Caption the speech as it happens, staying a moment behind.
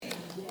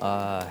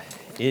Uh,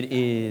 it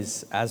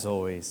is, as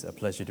always, a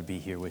pleasure to be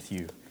here with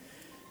you.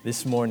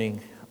 This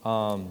morning,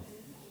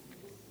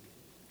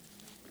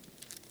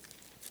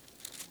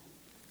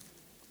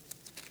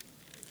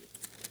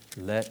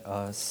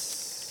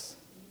 let's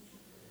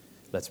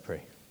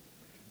pray.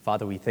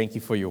 Father, we thank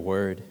you for your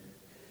word.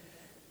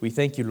 We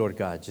thank you, Lord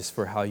God, just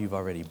for how you've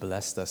already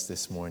blessed us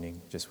this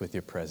morning, just with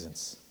your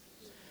presence.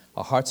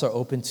 Our hearts are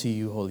open to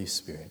you, Holy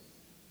Spirit.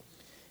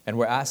 And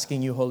we're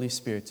asking you, Holy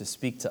Spirit, to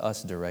speak to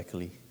us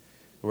directly.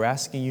 We're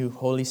asking you,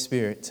 Holy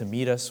Spirit, to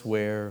meet us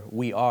where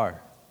we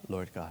are,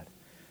 Lord God.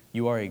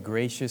 You are a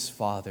gracious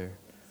Father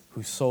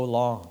who so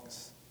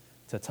longs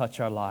to touch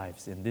our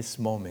lives in this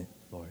moment,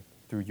 Lord,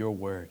 through your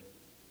word.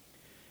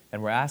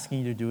 And we're asking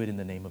you to do it in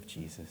the name of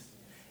Jesus.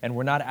 And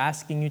we're not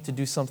asking you to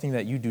do something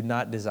that you do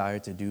not desire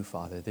to do,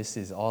 Father. This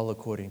is all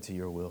according to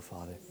your will,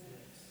 Father.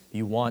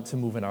 You want to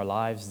move in our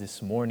lives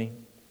this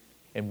morning,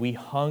 and we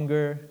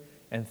hunger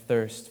and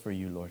thirst for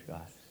you, Lord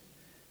God.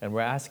 And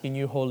we're asking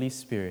you, Holy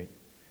Spirit,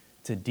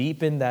 to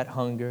deepen that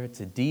hunger,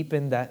 to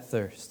deepen that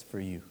thirst for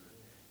you,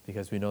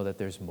 because we know that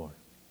there's more.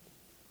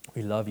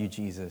 We love you,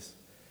 Jesus,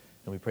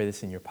 and we pray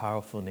this in your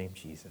powerful name,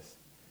 Jesus.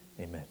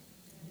 Amen.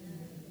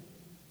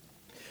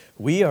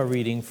 We are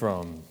reading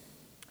from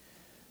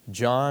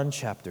John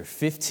chapter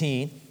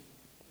 15,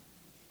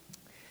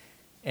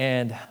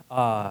 and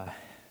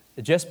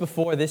just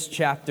before this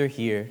chapter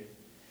here,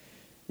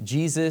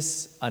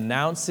 Jesus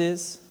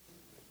announces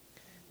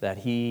that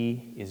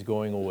he is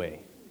going away.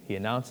 He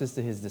announces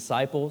to his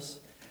disciples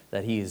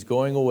that he is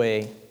going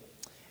away,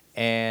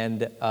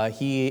 and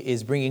he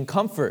is bringing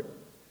comfort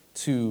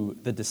to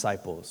the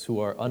disciples who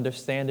are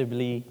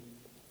understandably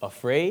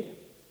afraid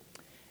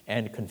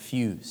and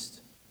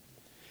confused.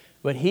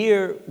 But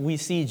here we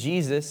see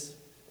Jesus,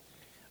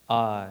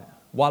 while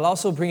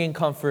also bringing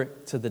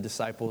comfort to the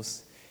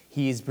disciples,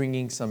 he is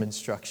bringing some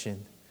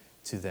instruction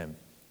to them.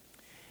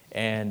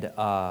 And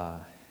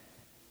I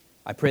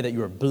pray that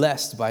you are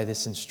blessed by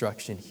this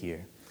instruction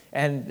here.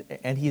 And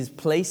he's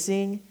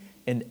placing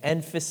an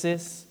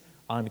emphasis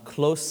on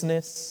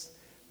closeness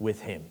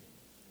with him.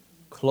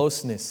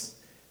 Closeness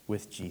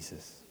with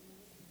Jesus.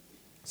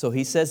 So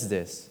he says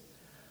this: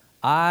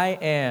 I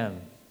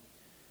am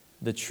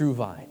the true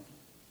vine,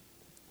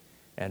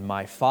 and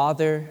my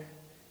Father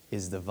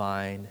is the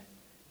vine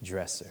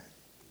dresser.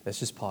 Let's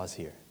just pause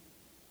here.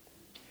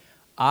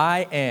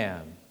 I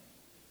am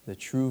the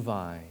true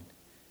vine,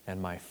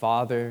 and my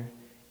Father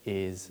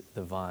is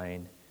the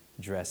vine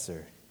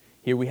dresser.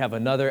 Here we have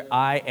another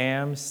I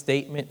am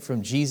statement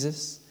from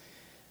Jesus.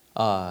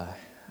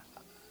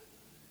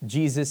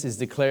 Jesus is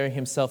declaring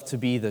himself to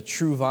be the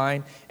true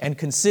vine. And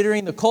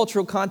considering the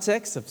cultural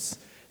context of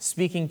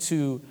speaking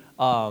to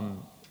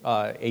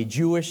a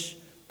Jewish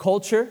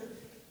culture,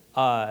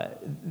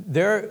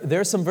 there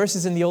are some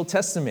verses in the Old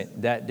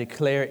Testament that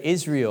declare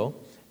Israel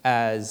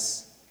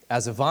as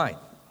a vine.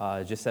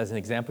 Just as an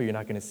example, you're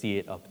not going to see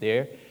it up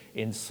there.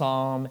 In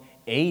Psalm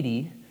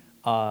 80,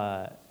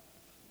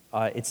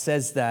 it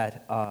says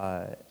that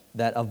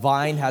a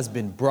vine has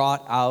been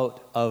brought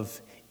out of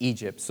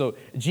Egypt. So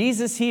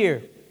Jesus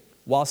here,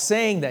 while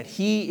saying that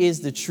he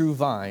is the true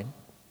vine,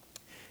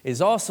 is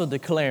also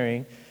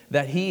declaring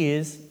that he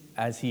is,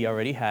 as he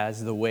already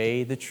has, the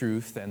way, the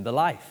truth, and the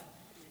life.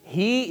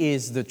 He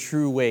is the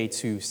true way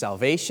to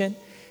salvation.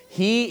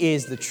 He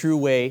is the true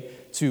way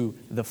to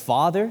the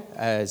Father,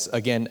 as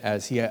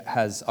he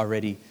has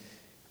already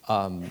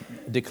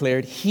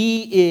declared.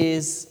 He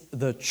is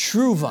the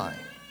true vine.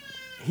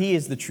 He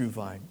is the true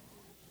vine.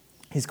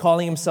 He's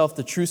calling himself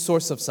the true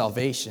source of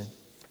salvation.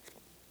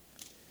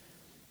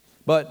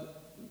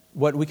 But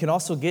what we can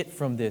also get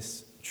from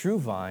this true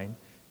vine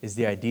is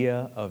the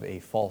idea of a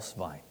false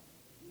vine.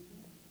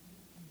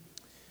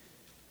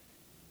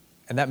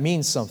 And that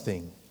means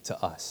something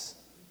to us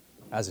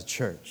as a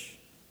church,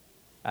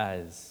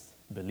 as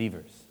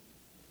believers.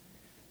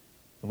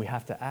 And we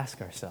have to ask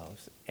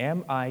ourselves,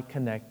 am I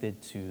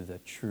connected to the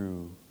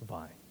true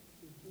vine?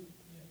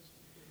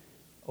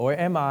 Or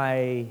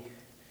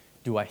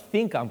do I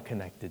think I'm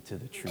connected to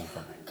the true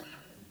vine?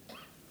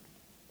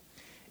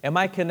 Am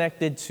I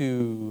connected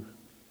to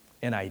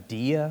an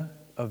idea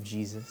of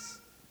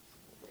Jesus?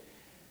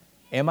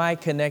 Am I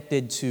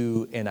connected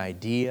to an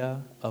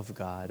idea of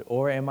God?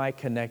 Or am I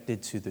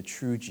connected to the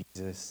true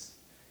Jesus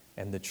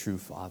and the true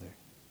Father?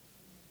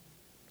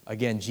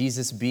 Again,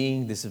 Jesus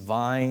being this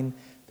vine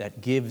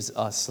that gives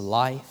us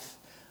life,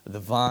 the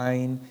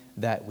vine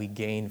that we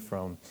gain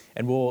from.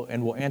 And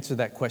we'll answer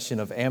that question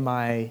of, am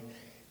I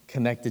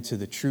connected to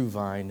the true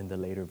vine, in the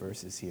later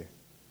verses here.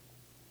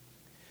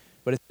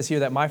 But it says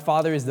here that my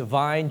Father is the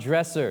vine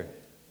dresser.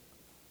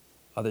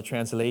 Other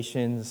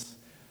translations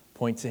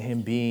point to him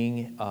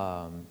being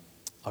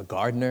a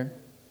gardener.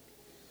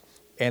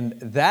 And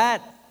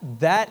that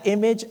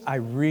image I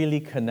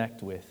really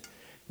connect with,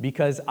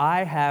 because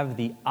I have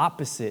the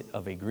opposite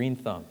of a green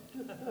thumb.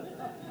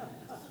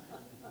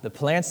 The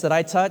plants that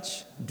I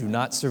touch do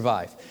not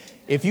survive.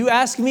 If you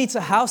ask me to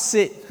house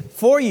sit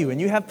for you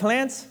and you have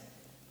plants,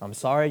 I'm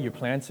sorry, your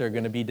plants are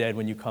going to be dead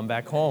when you come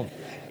back home.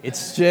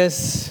 It's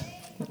just,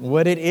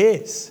 what it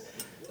is.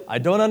 I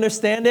don't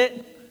understand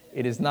it.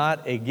 It is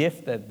not a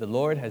gift that the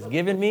Lord has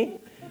given me,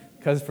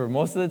 because for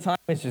most of the time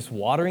it's just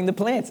watering the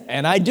plants,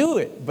 and I do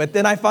it. But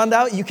then I found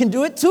out you can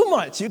do it too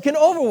much. You can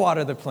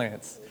overwater the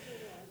plants.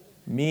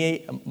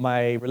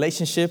 My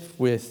relationship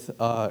with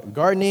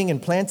gardening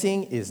and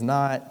planting is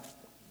not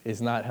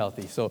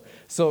healthy. So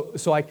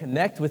I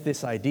connect with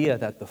this idea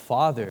that the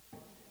Father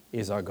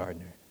is our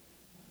gardener.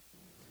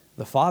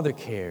 The Father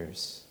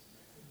cares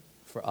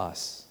for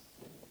us.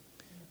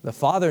 The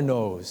Father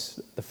knows.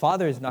 The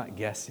Father is not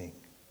guessing.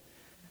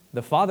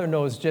 The Father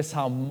knows just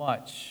how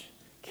much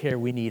care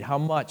we need, how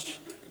much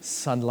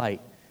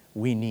sunlight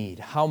we need,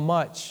 how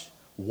much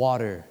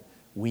water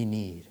we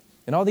need,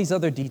 and all these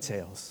other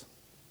details.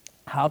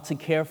 How to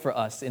care for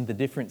us in the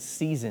different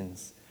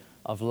seasons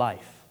of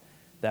life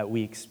that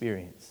we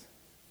experience.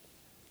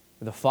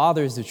 The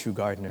Father is the true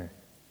gardener.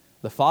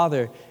 The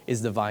Father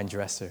is the vine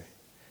dresser.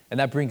 And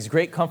that brings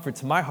great comfort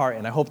to my heart,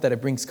 and I hope that it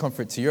brings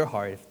comfort to your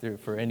heart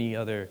for any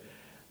other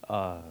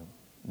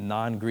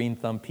non-green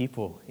thumb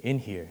people in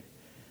here.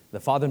 The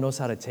Father knows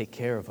how to take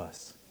care of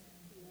us.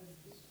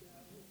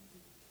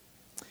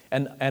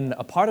 And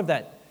a part of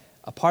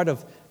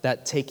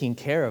that taking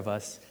care of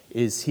us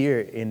is here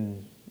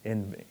in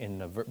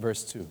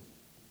verse 2.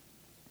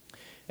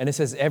 And it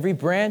says, every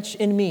branch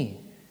in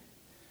me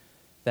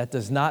that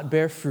does not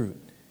bear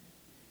fruit,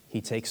 he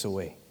takes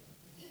away.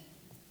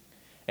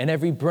 And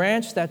every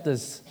branch that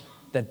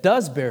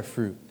does bear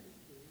fruit,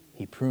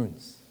 he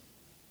prunes,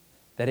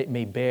 that it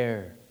may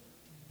bear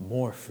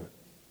more fruit.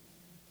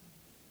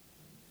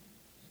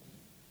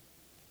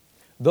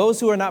 Those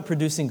who are not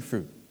producing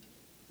fruit,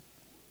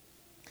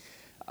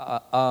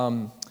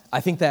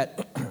 I think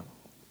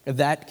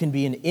that can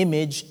be an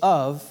image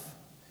of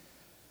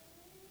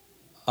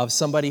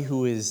somebody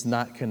who is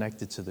not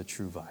connected to the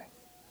true vine.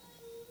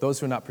 Those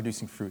who are not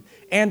producing fruit.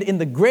 And in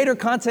the greater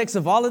context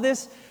of all of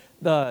this,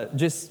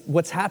 just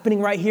what's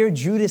happening right here,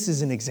 Judas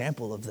is an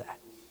example of that.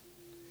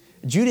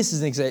 Judas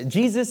is an example.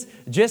 Jesus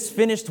just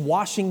finished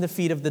washing the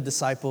feet of the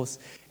disciples,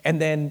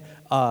 and then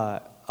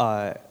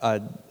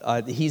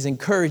he's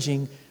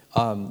encouraging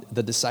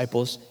the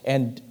disciples.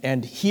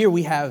 And here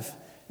we have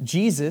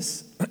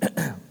Jesus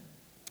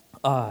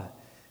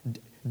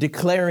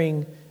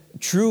declaring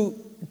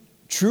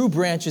true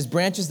branches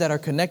that are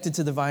connected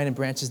to the vine and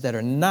branches that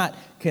are not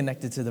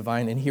connected to the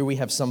vine. And here we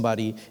have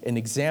an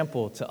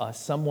example to us,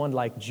 someone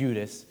like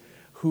Judas,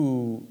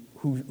 who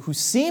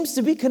seems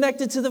to be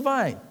connected to the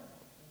vine.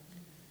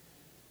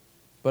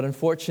 But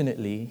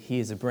unfortunately, he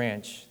is a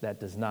branch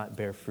that does not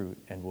bear fruit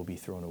and will be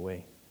thrown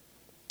away.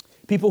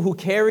 People who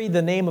carry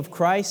the name of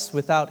Christ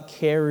without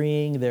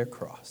carrying their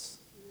cross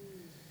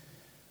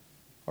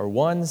are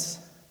ones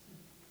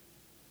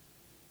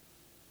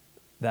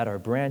that are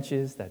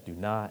branches that do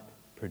not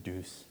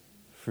produce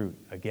fruit.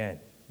 Again,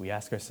 we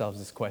ask ourselves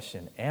this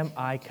question: am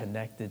I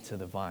connected to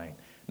the vine?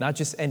 Not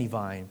just any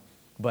vine,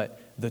 but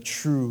the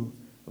true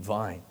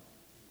vine.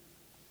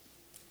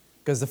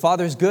 Because the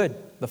Father is good,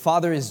 the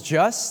Father is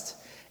just,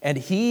 and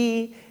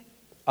He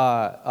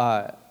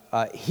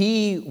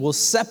will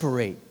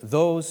separate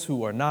those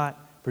who are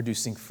not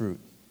producing fruit.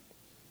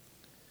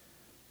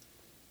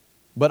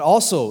 But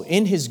also,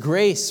 in His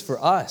grace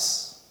for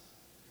us,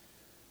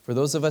 for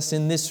those of us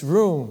in this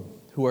room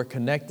who are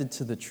connected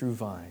to the true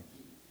vine,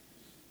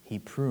 He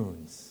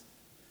prunes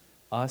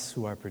us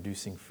who are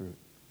producing fruit.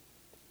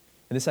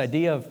 And this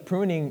idea of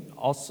pruning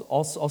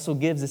also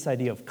gives this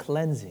idea of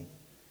cleansing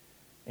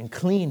and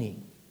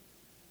cleaning.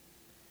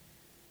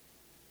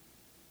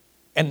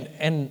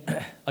 And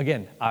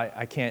again,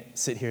 I can't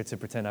sit here to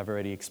pretend I've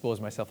already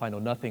exposed myself. I know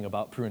nothing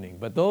about pruning.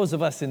 But those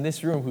of us in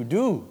this room who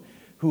do,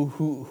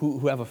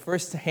 who have a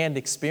first-hand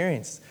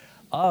experience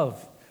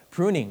of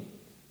pruning,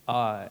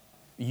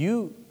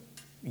 you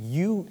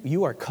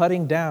are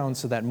cutting down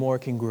so that more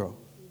can grow.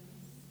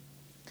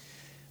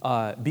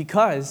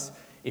 Because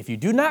if you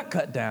do not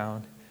cut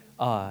down,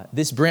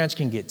 this branch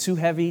can get too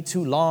heavy,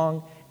 too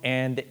long,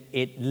 and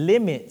it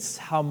limits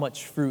how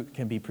much fruit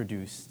can be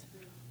produced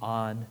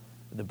on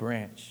the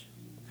branch.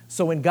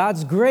 So in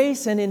God's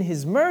grace and in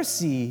His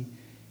mercy,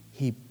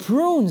 He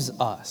prunes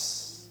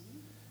us,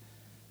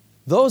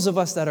 those of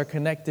us that are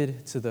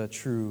connected to the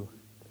true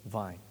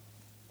vine.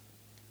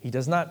 He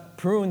does not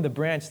prune the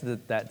branch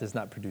that does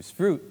not produce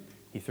fruit.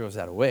 He throws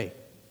that away.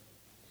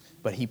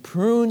 But He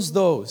prunes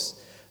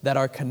those that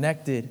are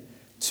connected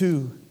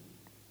to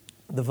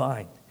the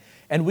vine.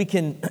 And we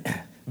can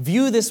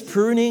view this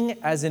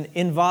pruning as an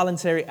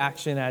involuntary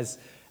action, as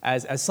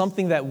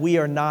something that we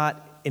are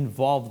not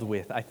involved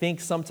with. I think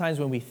sometimes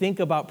when we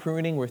think about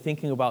pruning, we're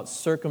thinking about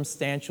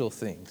circumstantial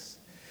things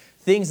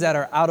that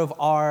are out of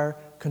our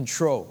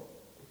control.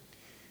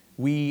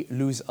 We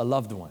lose a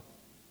loved one.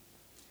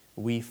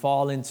 We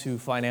fall into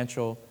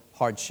financial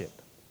hardship.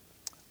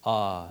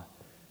 The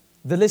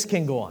list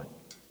can go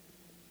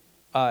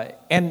on.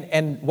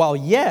 And while,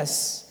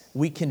 yes,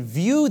 we can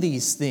view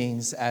these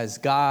things as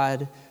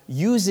God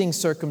using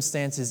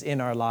circumstances in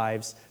our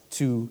lives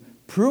to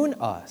prune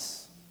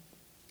us,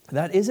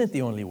 that isn't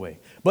the only way.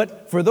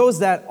 But for those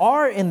that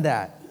are in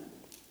that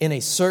in a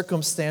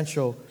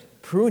circumstantial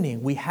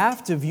pruning, we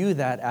have to view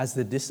that as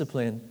the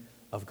discipline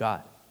of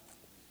God.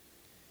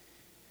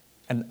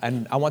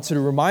 And I want to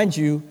remind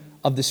you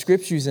of the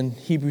scriptures in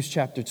Hebrews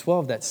chapter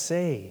 12 that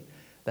say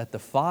that the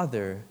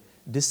Father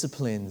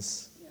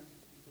disciplines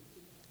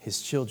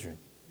his children.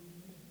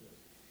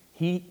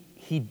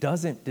 He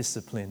doesn't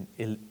discipline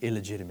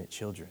illegitimate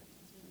children,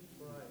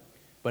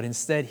 but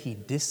instead he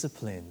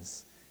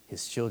disciplines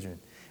his children.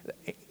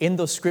 In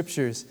those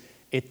scriptures,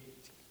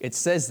 it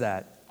says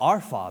that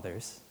our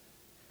fathers,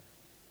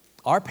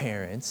 our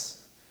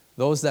parents,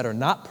 those that are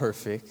not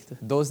perfect,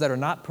 those that are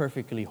not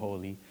perfectly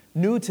holy,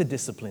 knew to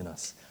discipline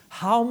us.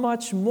 How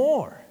much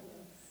more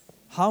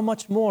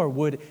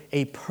would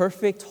a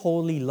perfect,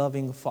 holy,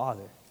 loving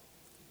Father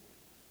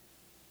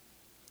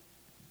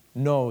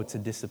know to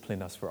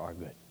discipline us for our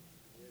good?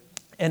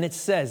 And it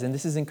says, and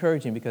this is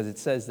encouraging because it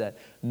says that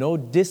no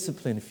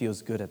discipline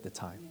feels good at the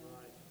time,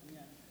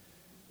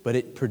 but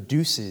it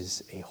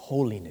produces a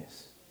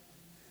holiness.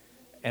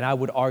 And I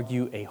would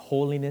argue a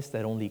holiness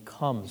that only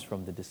comes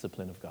from the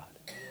discipline of God.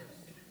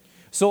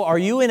 So are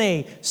you in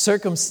a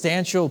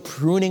circumstantial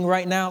pruning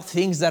right now?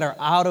 Things that are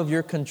out of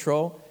your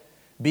control?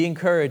 Be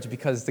encouraged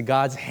because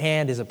God's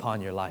hand is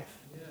upon your life.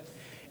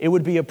 It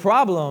would be a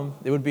problem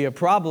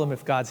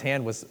if God's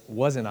hand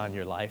wasn't on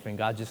your life and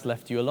God just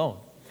left you alone.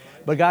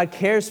 But God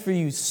cares for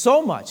you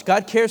so much.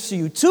 God cares for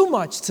you too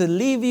much to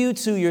leave you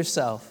to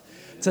yourself,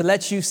 to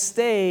let you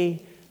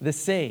stay the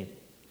same.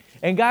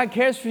 And God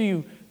cares for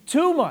you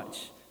too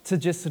much to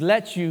just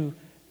let you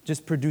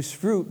just produce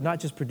fruit,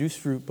 not just produce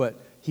fruit, but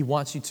He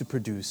wants you to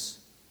produce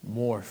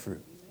more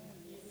fruit.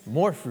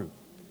 More fruit.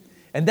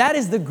 And that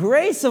is the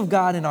grace of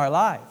God in our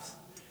lives.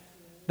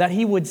 That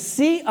He would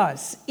see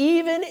us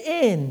even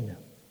in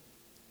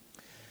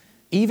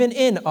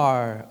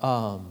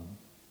our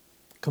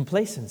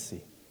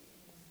complacency.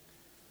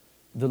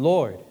 The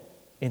Lord,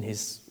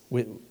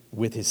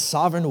 with His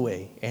sovereign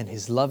way and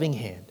His loving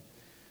hand,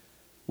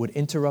 would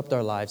interrupt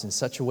our lives in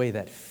such a way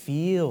that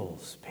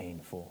feels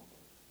painful,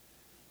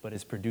 but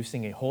is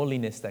producing a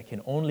holiness that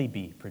can only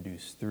be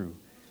produced through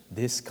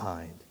this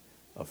kind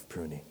of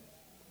pruning.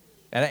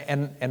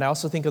 And I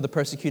also think of the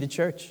persecuted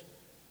church.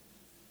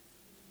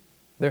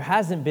 There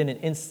hasn't been an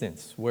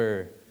instance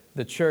where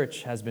the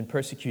church has been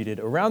persecuted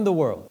around the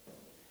world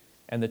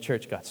and the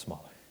church got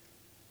smaller.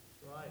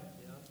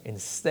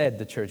 Instead,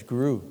 the church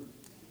grew.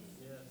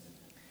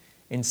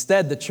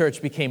 Instead, the church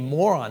became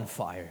more on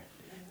fire.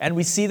 And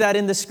we see that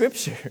in the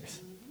scriptures.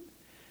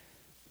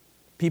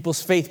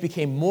 People's faith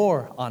became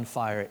more on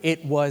fire.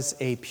 It was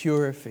a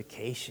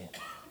purification.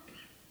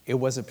 It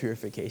was a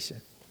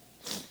purification.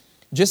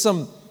 Just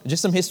some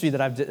history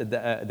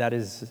that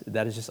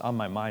is just on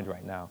my mind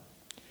right now.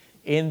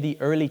 In the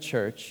early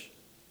church,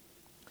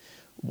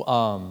 we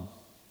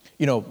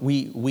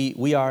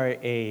are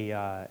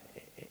a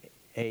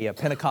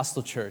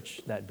Pentecostal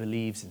church that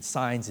believes in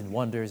signs and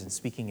wonders and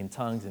speaking in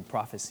tongues and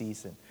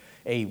prophecies, and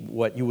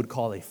what you would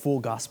call a full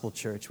gospel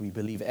church. We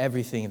believe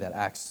everything that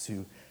Acts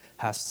 2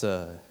 has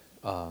to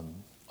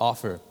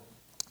offer,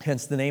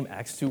 hence the name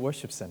Acts 2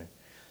 Worship Center.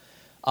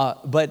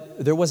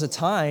 But there was a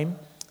time,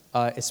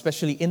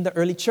 especially in the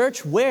early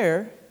church,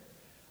 where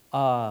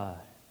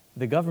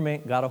the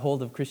government got a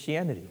hold of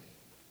Christianity,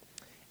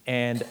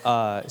 and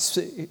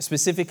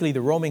specifically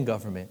the Roman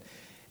government.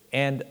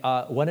 And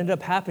what ended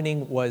up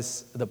happening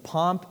was the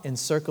pomp and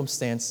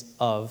circumstance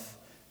of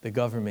the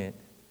government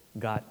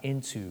got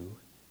into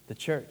the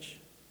church.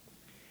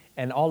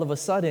 And all of a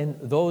sudden,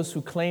 those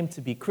who claimed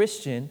to be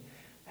Christian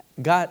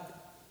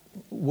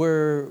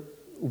were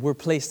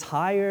placed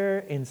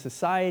higher in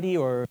society,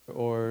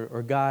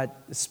 or got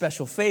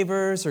special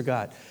favors, or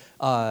got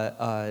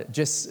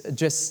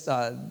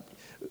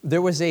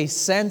there was a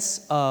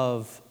sense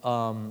of,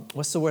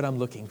 what's the word I'm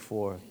looking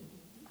for?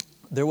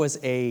 There was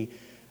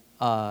this,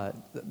 I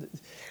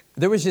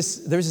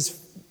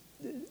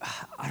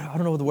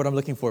don't know the word I'm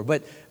looking for,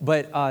 but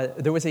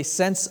there was a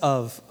sense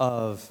of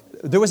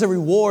there was a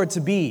reward to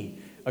be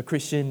a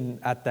Christian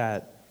at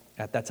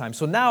that time.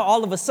 So now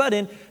all of a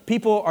sudden,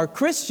 people are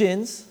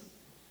Christians,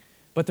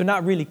 but they're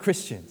not really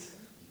Christians.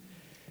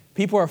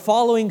 People are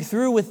following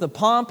through with the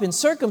pomp and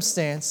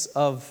circumstance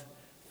of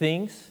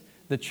things.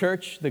 The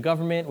church, the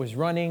government was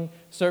running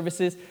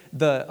services.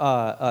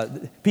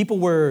 The people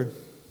were,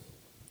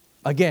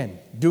 again,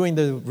 doing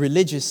the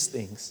religious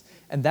things.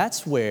 And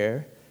that's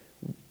where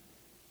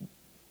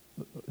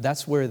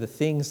the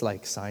things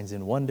like signs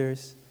and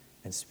wonders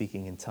and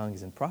speaking in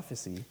tongues and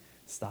prophecy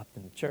stopped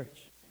in the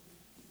church.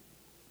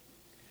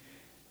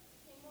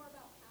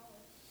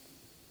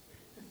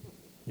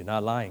 You're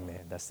not lying,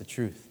 man. That's the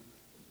truth.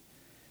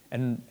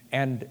 And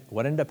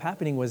what ended up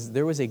happening was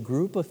there was a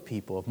group of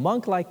people,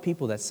 monk-like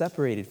people, that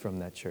separated from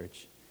that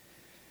church.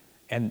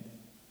 And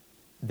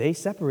they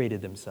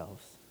separated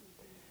themselves.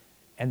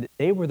 And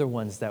they were the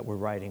ones that were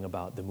writing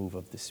about the move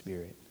of the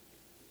Spirit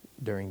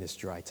during this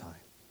dry time.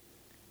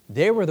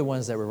 They were the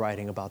ones that were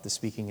writing about the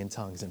speaking in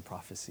tongues and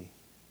prophecy.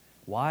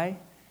 Why?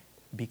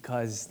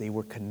 Because they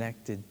were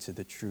connected to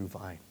the true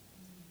vine.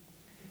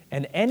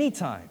 And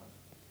anytime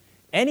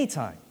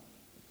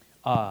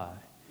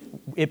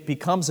it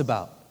becomes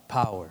about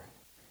power.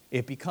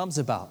 It becomes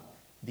about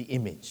the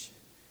image.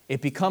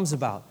 It becomes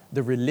about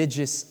the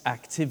religious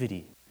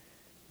activity.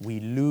 We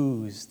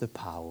lose the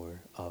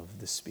power of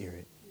the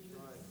Spirit.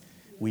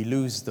 We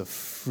lose the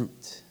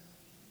fruit.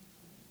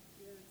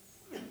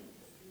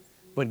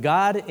 But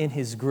God, in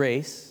His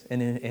grace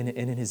and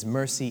in His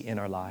mercy in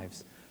our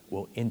lives,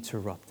 will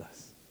interrupt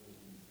us.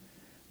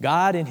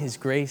 God, in His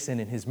grace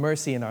and in His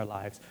mercy in our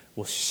lives,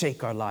 will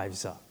shake our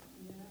lives up.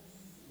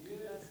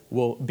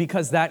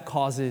 Because that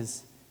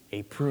causes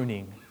a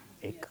pruning,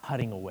 a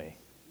cutting away.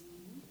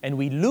 And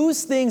we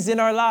lose things in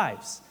our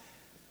lives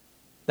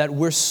that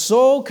we're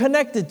so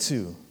connected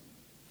to.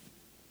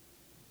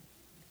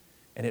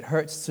 And it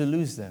hurts to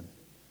lose them.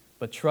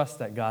 But trust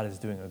that God is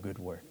doing a good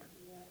work.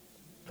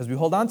 Because we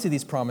hold on to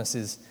these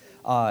promises,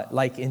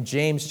 like in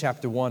James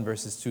chapter 1,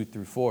 verses 2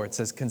 through 4. It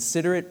says,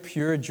 "Consider it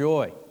pure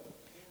joy,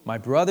 my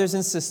brothers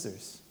and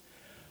sisters,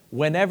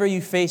 whenever you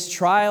face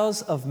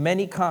trials of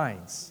many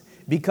kinds,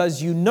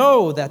 because you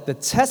know that the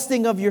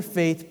testing of your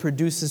faith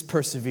produces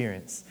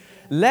perseverance.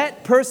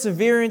 Let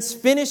perseverance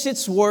finish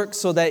its work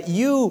so that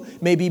you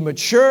may be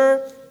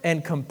mature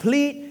and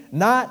complete,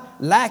 not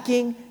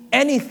lacking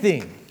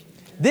anything."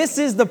 This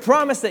is the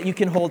promise that you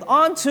can hold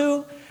on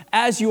to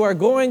as you are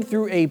going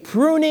through a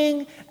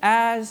pruning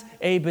as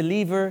a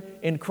believer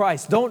in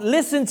Christ. Don't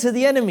listen to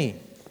the enemy.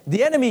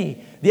 The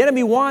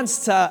enemy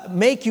wants to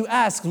make you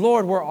ask,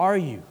 "Lord, where are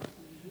you?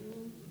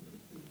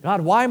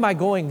 God, why am I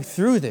going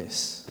through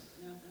this?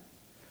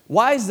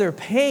 Why is there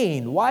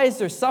pain? Why is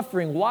there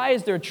suffering? Why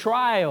is there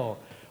trial?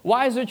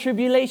 Why is there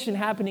tribulation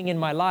happening in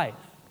my life?"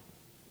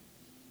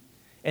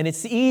 And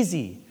it's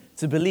easy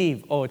to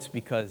believe, "Oh, it's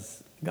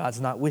because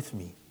God's not with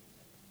me.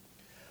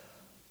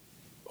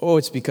 Oh,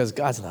 it's because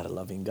God's not a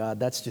loving God.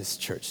 That's just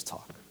church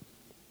talk."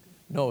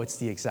 No, it's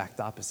the exact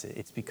opposite.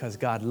 It's because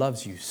God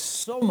loves you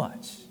so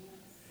much.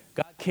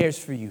 God cares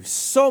for you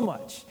so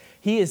much.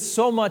 He is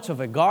so much of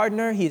a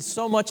gardener. He is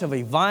so much of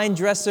a vine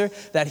dresser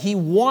that He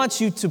wants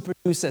you to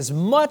produce as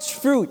much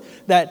fruit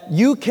that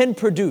you can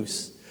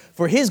produce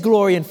for His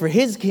glory and for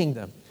His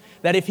kingdom.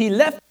 That if He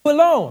left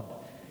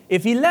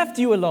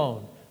you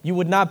alone, you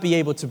would not be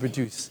able to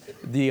produce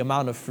the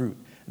amount of fruit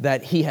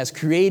that He has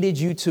created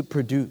you to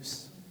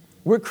produce.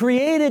 We're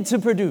created to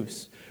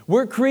produce.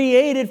 We're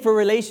created for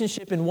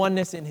relationship and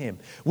oneness in Him.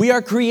 We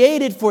are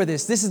created for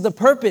this. This is the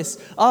purpose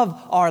of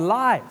our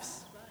lives.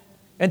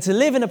 And to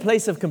live in a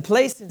place of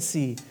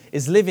complacency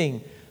is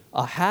living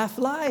a half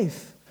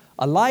life,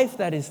 a life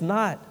that is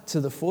not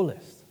to the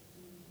fullest.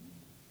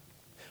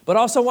 But I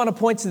also want to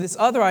point to this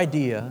other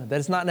idea that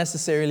it's not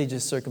necessarily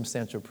just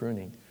circumstantial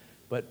pruning,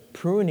 but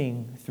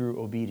pruning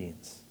through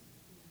obedience.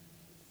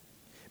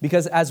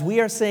 Because as we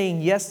are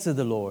saying yes to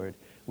the Lord,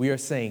 we are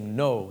saying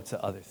no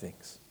to other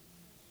things.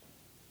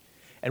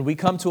 And we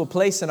come to a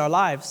place in our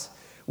lives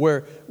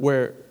where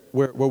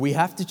we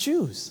have to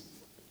choose.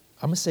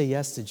 I'm going to say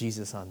yes to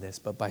Jesus on this,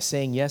 but by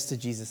saying yes to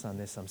Jesus on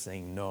this, I'm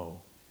saying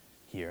no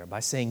here. By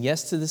saying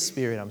yes to the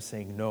Spirit, I'm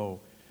saying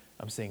no.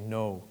 I'm saying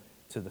no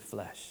to the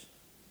flesh.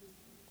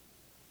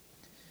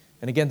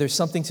 And again, there's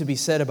something to be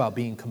said about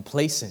being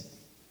complacent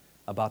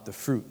about the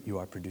fruit you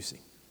are producing.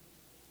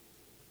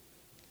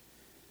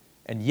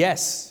 And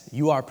yes,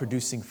 you are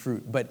producing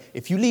fruit. But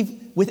if you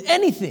leave with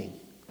anything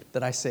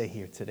that I say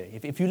here today,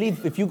 if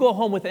you go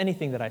home with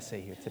anything that I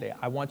say here today,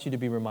 I want you to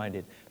be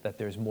reminded that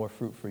there's more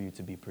fruit for you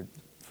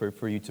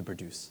to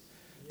produce.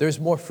 There's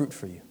more fruit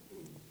for you.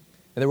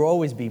 And there will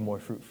always be more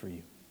fruit for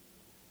you.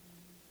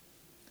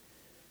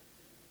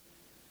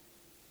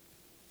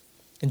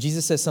 And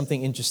Jesus says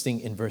something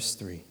interesting in verse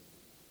 3.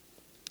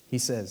 He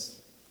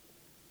says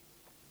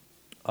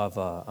of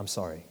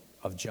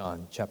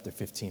John chapter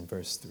 15,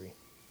 verse 3.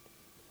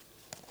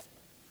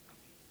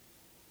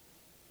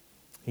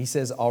 He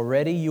says,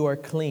 "Already you are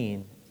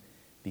clean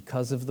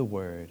because of the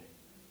word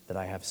that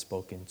I have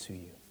spoken to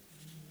you."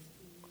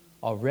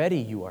 Already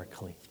you are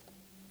clean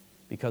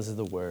because of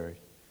the word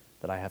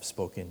that I have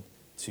spoken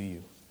to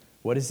you.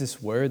 What is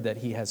this word that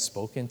He has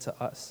spoken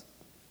to us?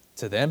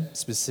 To them,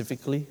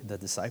 specifically, the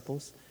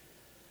disciples?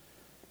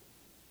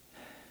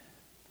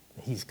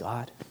 He's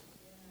God.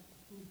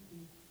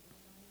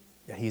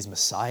 That He is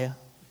Messiah.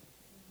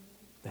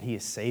 That He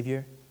is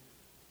Savior.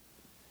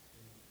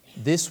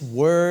 This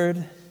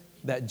word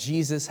that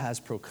Jesus has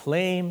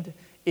proclaimed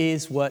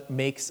is what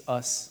makes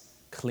us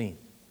clean.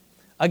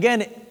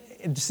 Again,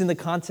 just in the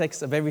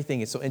context of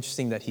everything, it's so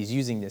interesting that He's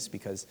using this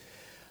because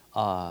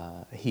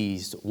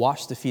He's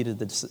washed the feet of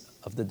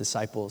the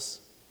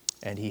disciples,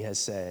 and He has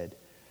said,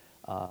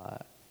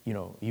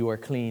 you are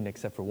clean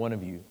except for one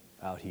of you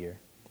out here.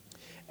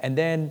 And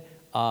then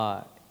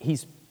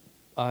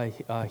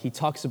He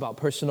talks about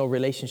personal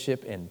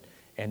relationship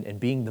and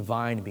being the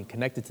vine and being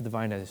connected to the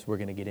vine, as we're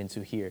going to get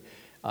into here.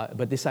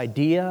 But this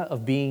idea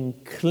of being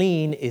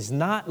clean is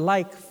not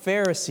like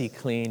Pharisee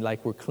clean,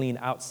 like we're clean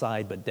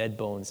outside but dead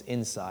bones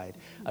inside.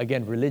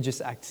 Again,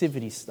 religious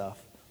activity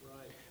stuff.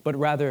 Right. But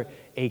rather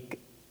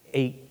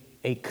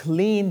a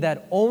clean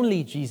that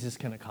only Jesus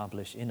can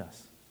accomplish in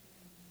us.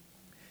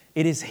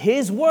 It is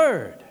His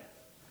word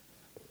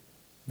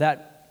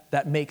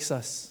that makes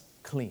us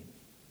clean.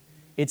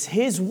 It's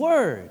His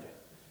word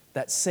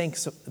that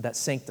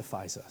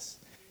sanctifies us.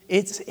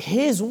 It's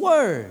His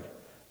word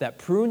that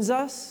prunes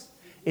us.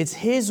 It's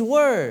His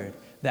word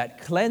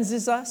that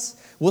cleanses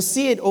us. We'll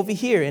see it over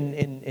here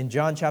in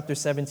John chapter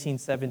 17,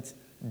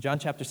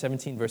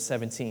 verse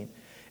 17.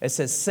 It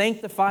says,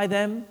 sanctify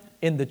them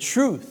in the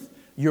truth.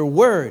 Your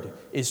word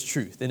is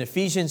truth. In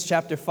Ephesians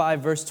chapter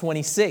 5, verse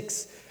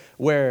 26,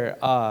 where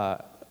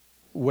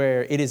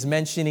it is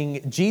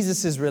mentioning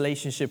Jesus'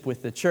 relationship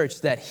with the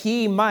church, that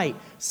He might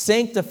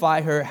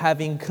sanctify her,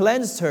 having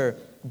cleansed her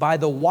by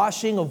the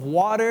washing of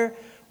water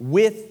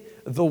with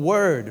the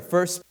word.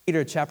 1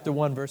 Peter chapter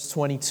 1, verse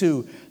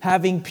 22,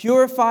 having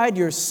purified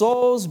your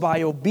souls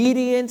by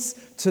obedience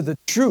to the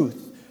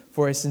truth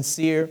for a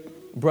sincere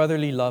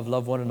brotherly love.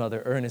 Love one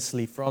another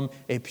earnestly from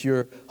a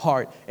pure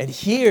heart. And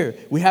here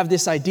we have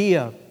this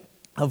idea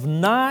of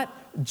not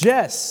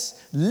just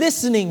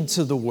listening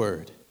to the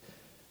word,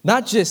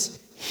 not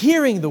just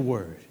hearing the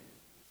word,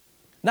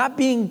 not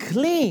being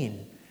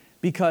clean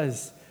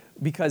because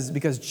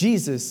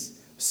Jesus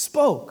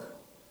spoke,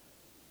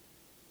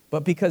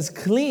 but because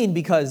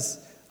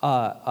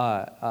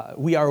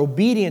we are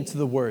obedient to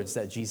the words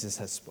that Jesus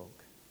has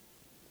spoke.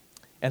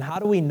 And how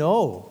do we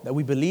know that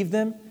we believe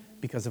them?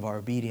 Because of our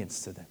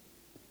obedience to them.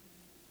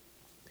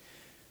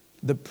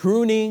 The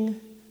pruning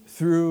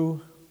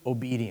through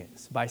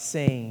obedience. By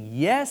saying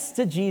yes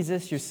to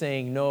Jesus, you're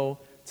saying no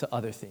to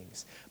other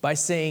things. By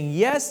saying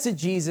yes to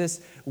Jesus,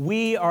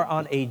 we are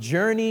on a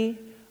journey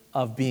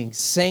of being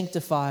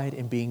sanctified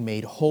and being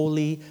made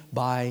holy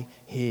by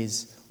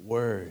His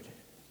word.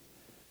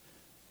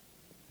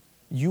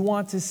 You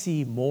want to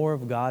see more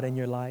of God in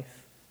your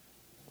life?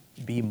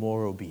 Be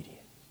more obedient.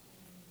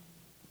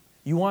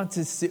 You want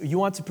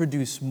to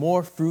produce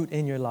more fruit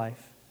in your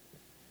life?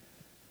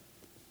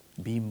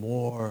 Be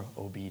more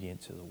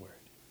obedient to the word.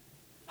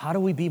 How do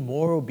we be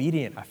more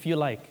obedient? I feel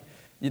like,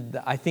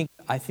 I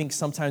think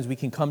sometimes we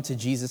can come to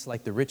Jesus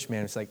like the rich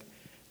man. It's like,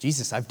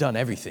 Jesus, I've done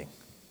everything.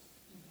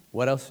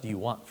 What else do you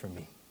want from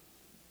me?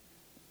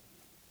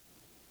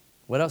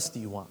 What else do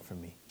you want from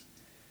me?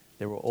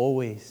 There will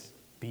always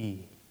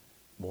be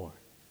more.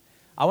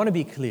 I want to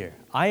be clear.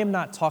 I am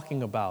not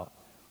talking about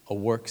a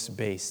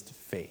works-based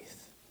faith.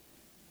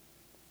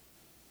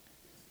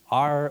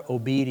 Our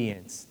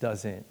obedience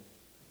doesn't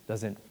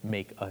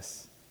make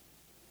us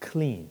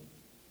clean.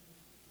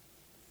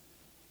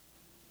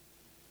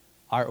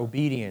 Our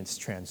obedience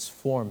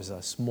transforms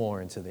us more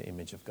into the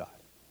image of God.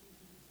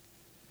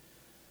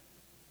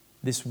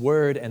 This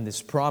word and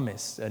this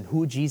promise and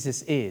who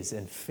Jesus is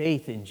and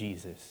faith in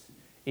Jesus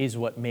is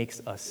what makes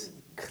us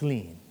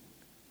clean.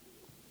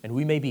 And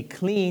we may be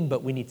clean,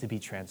 but we need to be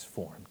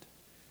transformed.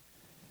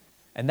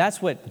 And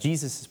that's what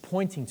Jesus is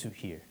pointing to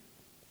here.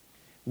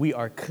 We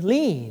are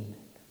clean,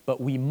 but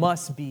we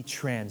must be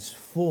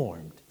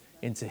transformed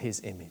into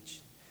His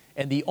image.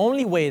 And the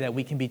only way that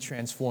we can be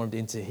transformed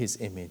into His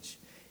image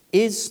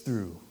is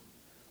through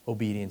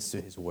obedience to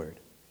His word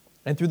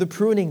and through the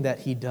pruning that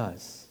He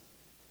does.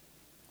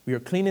 We are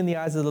clean in the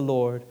eyes of the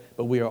Lord,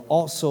 but we are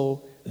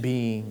also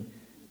being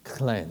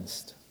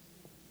cleansed.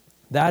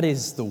 That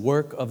is the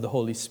work of the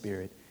Holy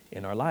Spirit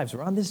in our lives.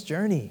 We're on this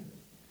journey.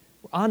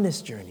 We're on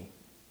this journey.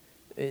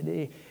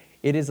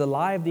 It is a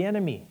lie of the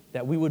enemy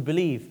that we would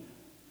believe,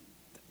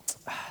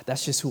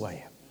 that's just who I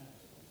am.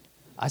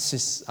 I'm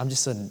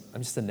just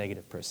a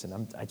negative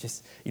person.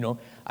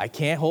 I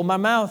can't hold my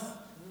mouth.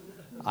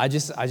 I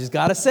just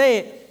gotta say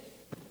it.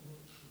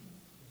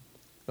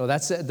 No,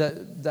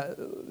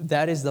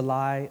 that is the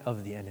lie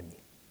of the enemy.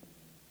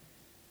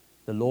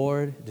 The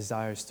Lord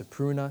desires to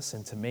prune us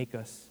and to make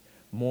us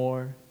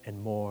more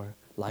and more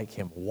like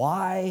Him.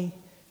 Why?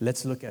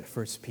 Let's look at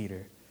 1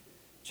 Peter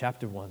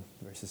chapter 1,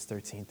 verses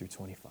 13 through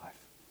 25.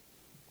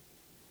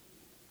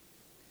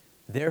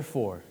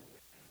 Therefore,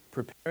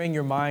 preparing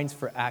your minds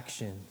for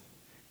action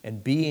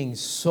and being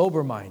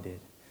sober-minded,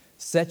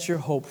 set your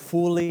hope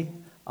fully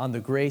on the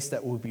grace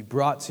that will be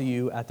brought to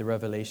you at the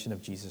revelation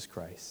of Jesus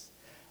Christ.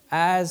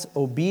 As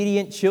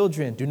obedient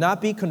children, do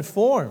not be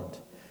conformed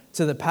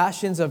to the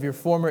passions of your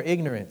former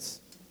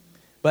ignorance,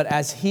 but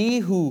as He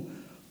who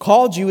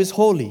called you is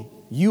holy,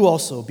 you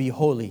also be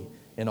holy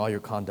in all your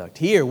conduct.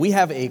 Here, we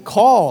have a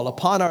call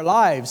upon our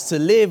lives to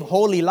live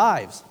holy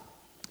lives.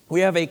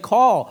 We have a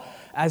call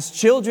as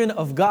children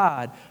of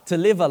God to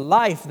live a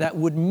life that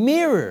would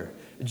mirror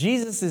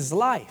Jesus'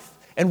 life.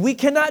 And we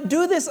cannot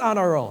do this on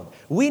our own.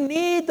 We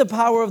need the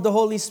power of the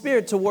Holy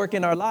Spirit to work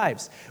in our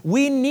lives.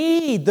 We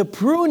need the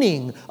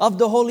pruning of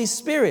the Holy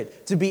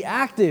Spirit to be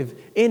active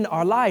in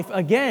our life.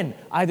 Again,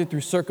 either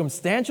through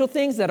circumstantial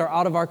things that are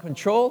out of our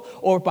control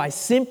or by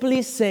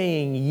simply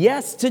saying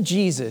yes to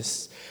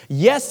Jesus.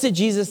 Yes to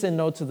Jesus and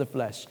no to the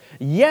flesh.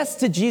 Yes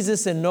to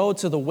Jesus and no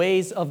to the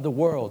ways of the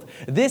world.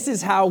 This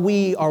is how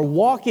we are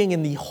walking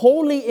in the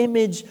holy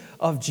image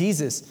of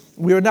Jesus.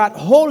 We are not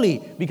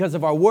holy because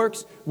of our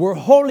works. We're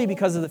holy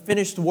because of the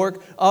finished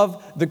work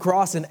of the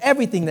cross and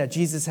everything that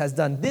Jesus has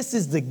done. This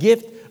is the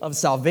gift of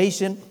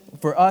salvation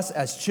for us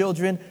as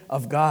children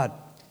of God.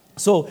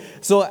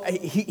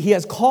 He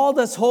has called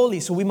us holy,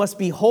 so we must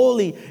be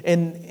holy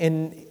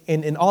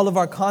in all of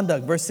our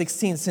conduct. Verse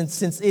 16,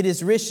 since it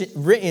is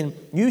written,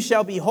 you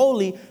shall be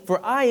holy,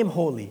 for I am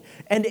holy.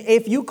 And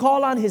if you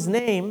call on his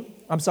name,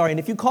 and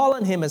if you call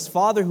on him as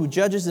Father who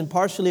judges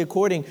impartially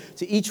according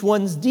to each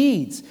one's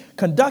deeds,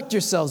 conduct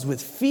yourselves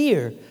with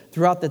fear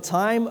throughout the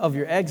time of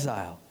your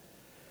exile.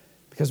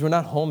 Because we're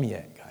not home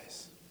yet,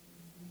 guys.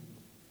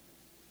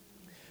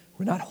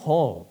 We're not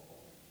home.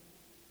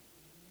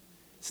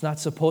 It's not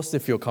supposed to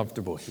feel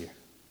comfortable here.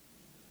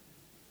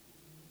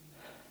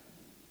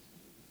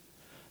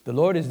 The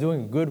Lord is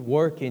doing good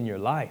work in your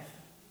life.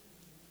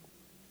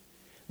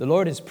 The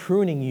Lord is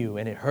pruning you,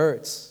 and it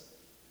hurts.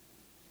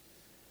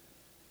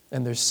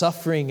 And there's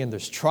suffering and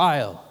there's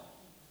trial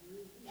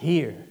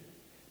here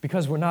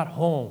because we're not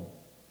home.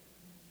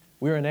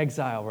 We're in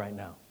exile right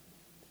now.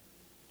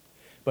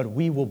 But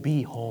we will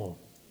be home.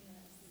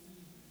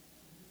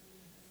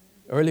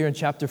 Earlier in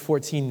chapter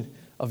 14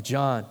 of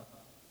John,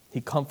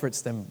 he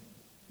comforts them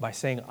by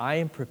saying, I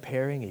am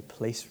preparing a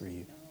place for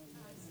you.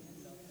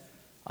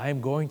 I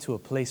am going to a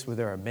place where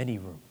there are many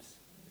rooms.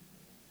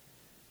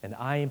 And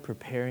I am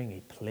preparing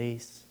a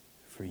place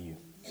for you.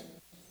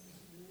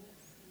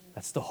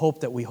 That's the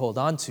hope that we hold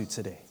on to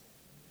today.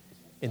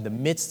 In the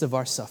midst of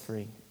our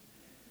suffering,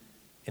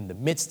 in the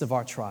midst of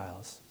our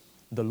trials,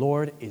 the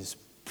Lord is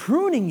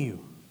pruning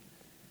you.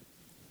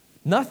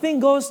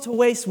 Nothing goes to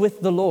waste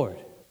with the Lord.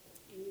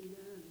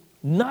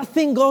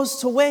 Nothing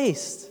goes to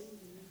waste.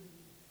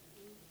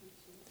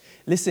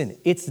 Listen,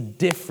 it's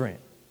different.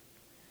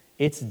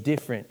 It's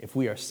different if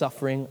we are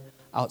suffering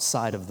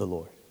outside of the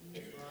Lord.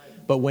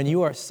 But when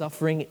you are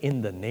suffering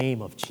in the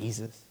name of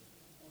Jesus,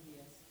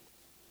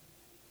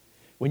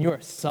 when you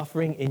are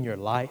suffering in your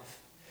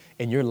life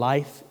and your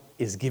life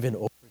is given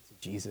over to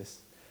Jesus,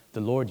 the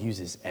Lord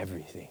uses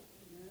everything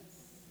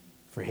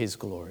for his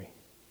glory.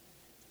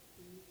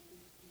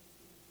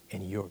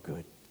 And you're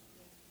good.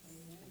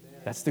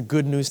 That's the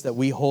good news that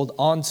we hold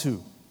on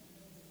to.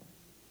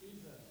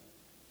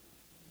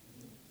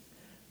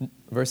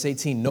 Verse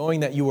 18,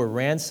 knowing that you were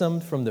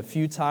ransomed from the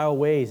futile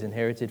ways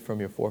inherited from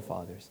your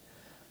forefathers,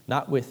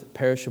 not with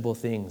perishable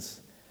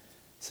things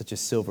such as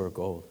silver or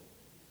gold,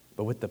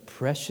 but with the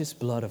precious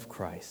blood of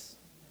Christ,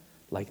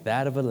 like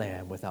that of a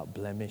lamb without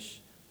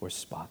blemish or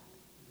spot.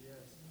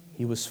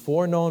 He was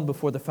foreknown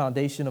before the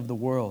foundation of the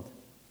world,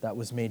 that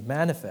was made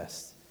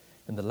manifest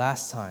in the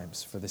last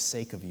times for the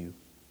sake of you,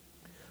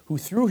 who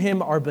through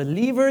him are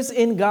believers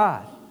in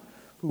God,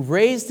 who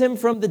raised him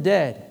from the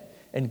dead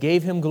and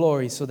gave him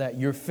glory, so that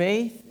your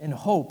faith and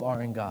hope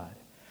are in God.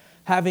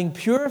 Having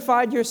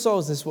purified your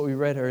souls, this is what we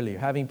read earlier,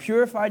 having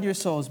purified your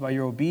souls by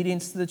your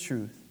obedience to the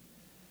truth,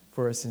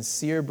 for a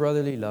sincere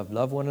brotherly love,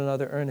 love one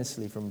another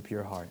earnestly from a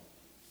pure heart.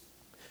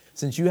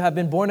 Since you have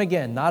been born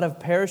again, not of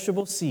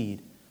perishable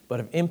seed, but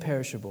of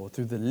imperishable,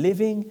 through the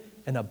living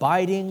and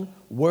abiding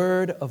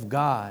word of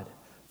God.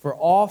 For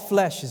all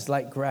flesh is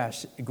like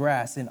grass,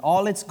 in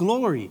all its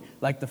glory,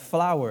 like the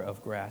flower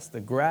of grass. The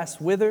grass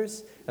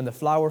withers and the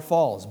flower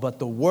falls, but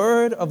the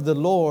word of the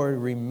Lord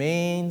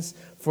remains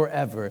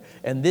forever.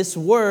 And this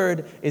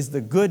word is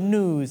the good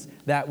news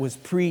that was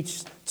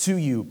preached to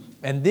you.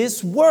 And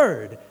this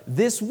word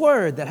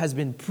that has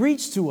been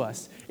preached to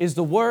us is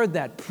the word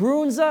that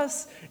prunes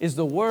us, is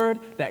the word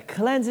that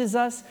cleanses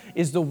us,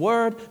 is the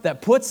word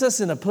that puts us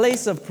in a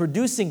place of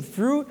producing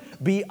fruit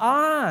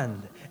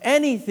beyond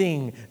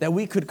anything that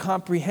we could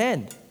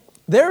comprehend.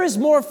 There is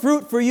more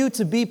fruit for you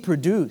to be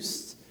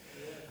produced,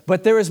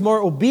 but there is more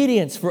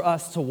obedience for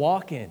us to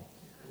walk in.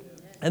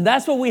 And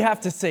that's what we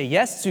have to say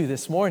yes to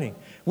this morning.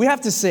 We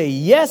have to say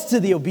yes to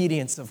the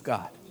obedience of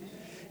God.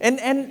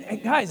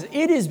 And guys,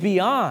 it is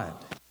beyond.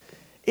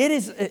 It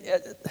is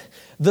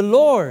the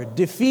Lord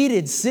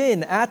defeated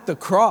sin at the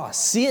cross.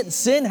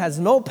 Sin has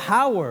no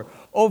power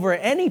over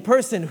any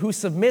person who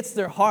submits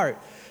their heart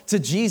to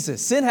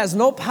Jesus. Sin has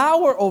no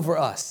power over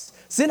us.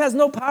 Sin has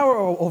no power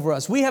over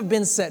us. We have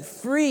been set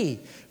free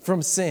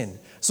from sin.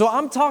 So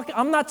I'm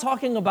not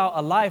talking about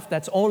a life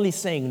that's only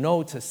saying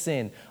no to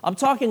sin. I'm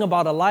talking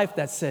about a life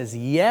that says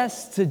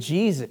yes to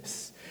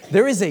Jesus.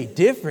 There is a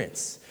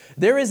difference.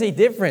 There is a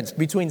difference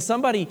between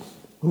somebody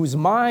whose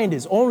mind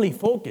is only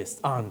focused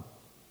on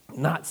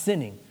not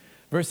sinning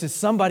versus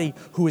somebody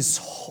who is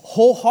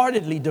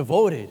wholeheartedly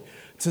devoted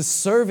to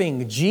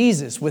serving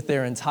Jesus with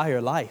their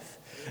entire life.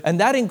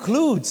 And that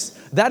includes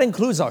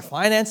our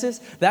finances,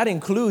 that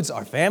includes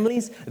our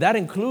families, that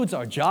includes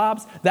our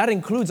jobs, that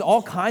includes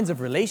all kinds of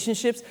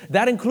relationships,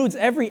 that includes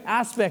every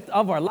aspect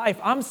of our life.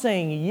 I'm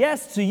saying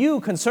yes to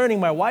you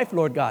concerning my wife,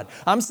 Lord God.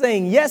 I'm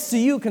saying yes to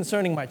you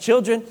concerning my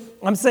children.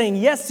 I'm saying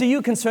yes to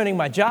you concerning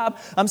my job.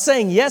 I'm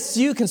saying yes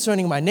to you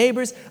concerning my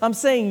neighbors. I'm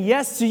saying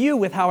yes to you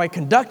with how I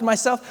conduct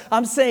myself.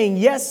 I'm saying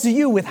yes to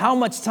you with how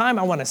much time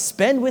I want to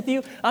spend with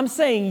you. I'm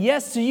saying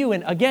yes to you,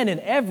 and again, in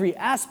every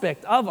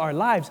aspect of our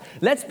lives.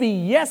 Let's be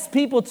yes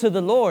people to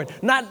the Lord,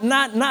 not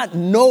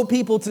no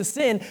people to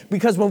sin,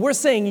 because when we're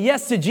saying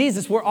yes to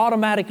Jesus, we're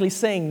automatically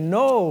saying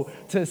no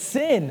to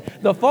sin.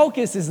 The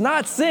focus is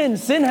not sin.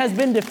 Sin has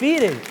been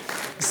defeated.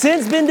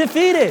 Sin's been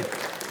defeated.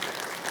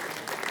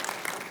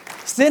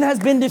 Sin has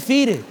been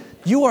defeated.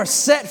 You are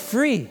set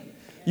free.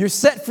 You're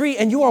set free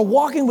and you are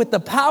walking with the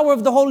power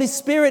of the Holy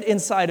Spirit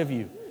inside of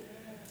you.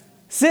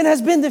 Sin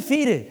has been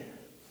defeated.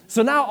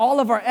 So now all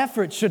of our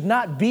effort should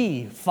not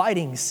be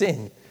fighting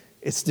sin.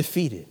 It's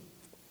defeated.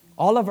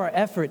 All of our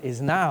effort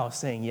is now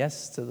saying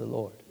yes to the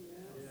Lord.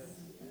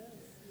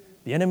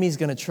 The enemy is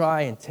going to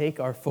try and take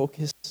our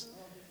focus,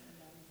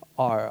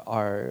 our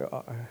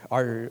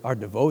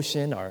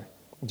devotion, our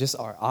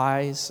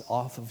eyes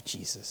off of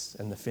Jesus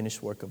and the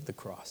finished work of the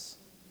cross.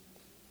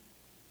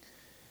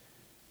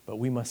 But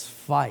we must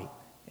fight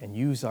and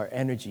use our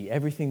energy,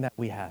 everything that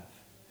we have,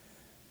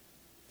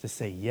 to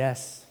say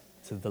yes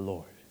to the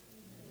Lord.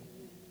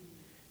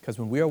 Because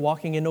when we are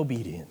walking in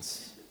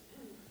obedience,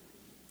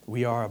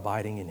 we are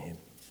abiding in Him.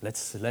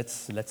 Let's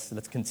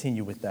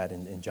continue with that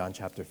in John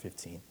chapter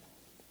 15.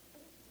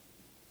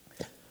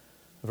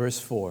 Verse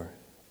 4,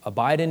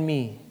 abide in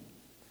me,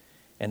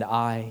 and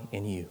I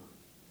in you.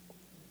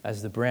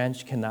 As the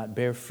branch cannot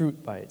bear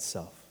fruit by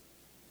itself,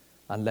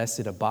 unless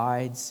it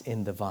abides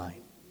in the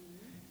vine,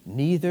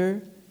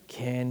 neither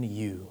can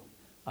you,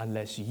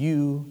 unless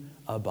you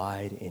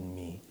abide in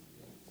me.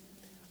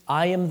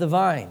 I am the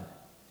vine,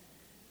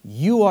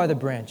 you are the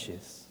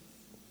branches.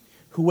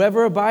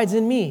 Whoever abides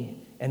in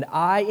me, and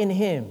I in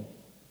him,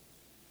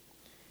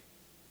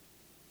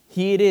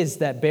 he it is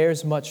that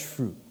bears much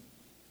fruit.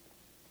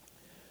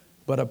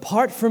 But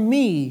apart from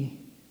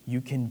me,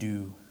 you can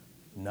do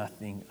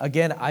nothing.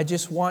 Again, I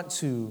just want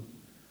to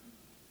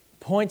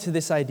point to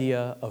this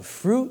idea of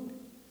fruit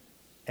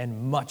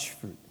and much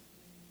fruit.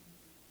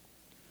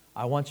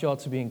 I want you all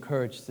to be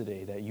encouraged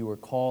today that you were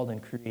called and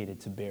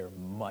created to bear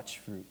much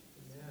fruit.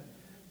 Amen.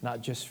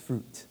 Not just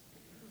fruit,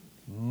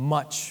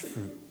 much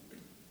fruit.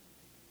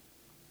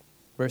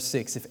 Verse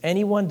 6, if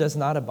anyone does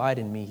not abide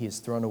in me, he is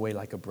thrown away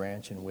like a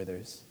branch and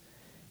withers.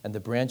 And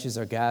the branches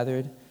are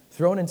gathered,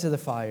 thrown into the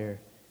fire,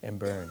 and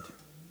burned.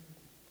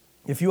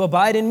 If you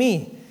abide in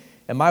me,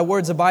 and my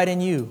words abide in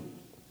you,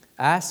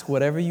 ask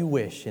whatever you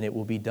wish, and it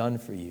will be done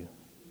for you.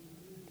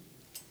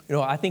 You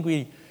know, I think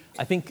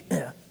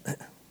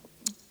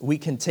we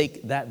can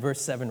take that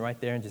verse 7 right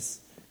there and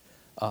just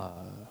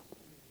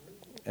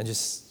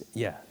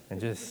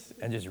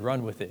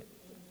run with it.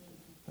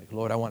 Like,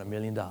 Lord, I want $1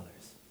 million. I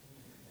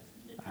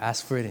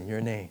ask for it in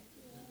your name.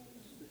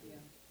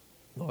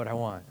 Lord, I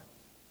want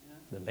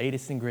the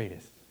latest and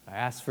greatest. I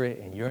ask for it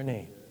in your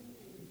name.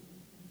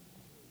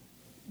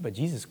 But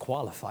Jesus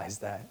qualifies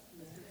that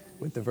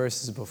with the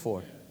verses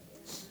before.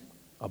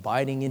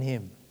 Abiding in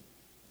him.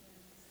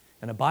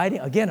 And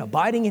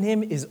abiding in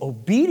him is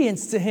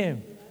obedience to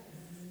him.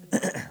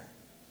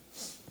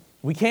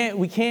 We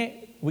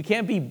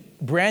can't be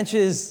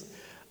branches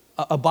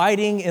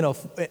abiding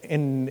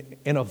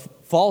in a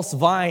false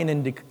vine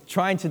and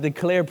trying to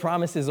declare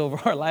promises over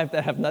our life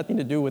that have nothing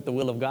to do with the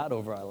will of God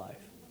over our life.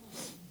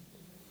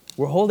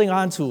 We're holding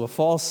on to a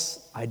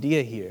false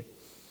idea here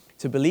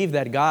to believe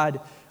that God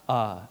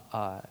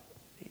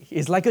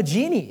is like a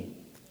genie.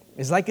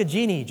 Is like a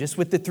genie, just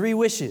with the 3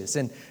 wishes.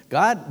 And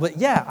God, but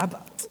yeah,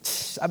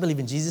 I believe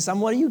in Jesus. I'm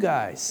one of you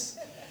guys.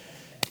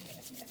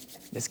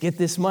 Let's get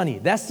this money.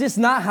 That's just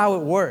not how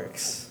it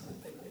works.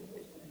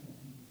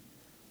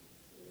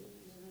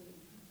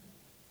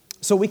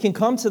 So we can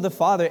come to the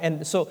Father,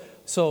 and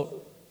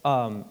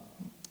I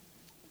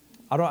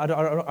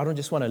don't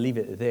just want to leave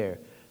it there,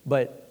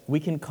 but we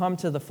can come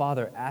to the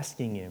Father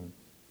asking him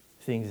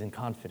things in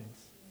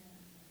confidence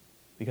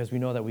because we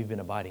know that we've been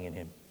abiding in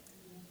him.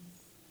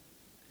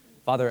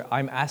 Father,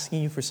 I'm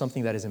asking you for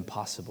something that is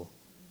impossible,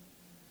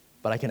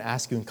 but I can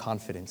ask you in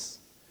confidence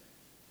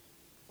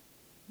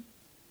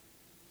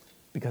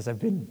because I've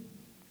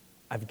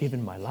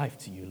given my life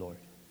to you, Lord.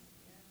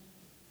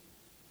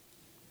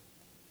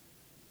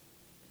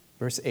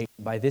 Verse 8,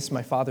 by this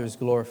my Father is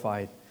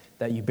glorified,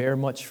 that you bear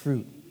much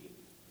fruit,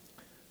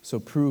 so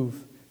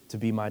prove to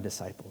be my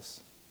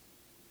disciples.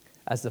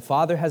 As the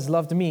Father has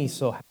loved me,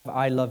 so have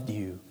I loved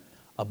you.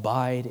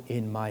 Abide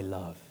in my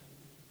love.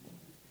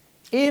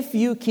 If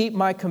you keep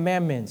my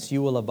commandments,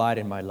 you will abide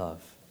in my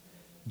love,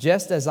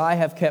 just as I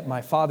have kept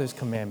my Father's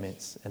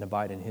commandments and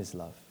abide in his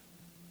love.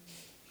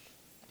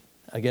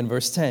 Again,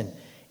 verse 10,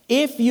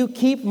 if you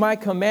keep my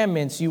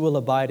commandments, you will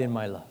abide in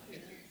my love.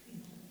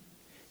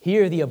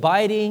 Here, the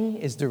abiding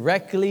is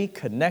directly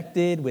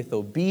connected with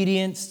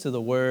obedience to the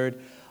word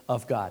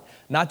of God.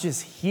 Not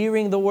just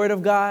hearing the word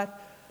of God,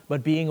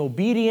 but being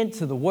obedient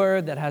to the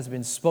word that has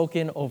been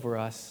spoken over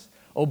us.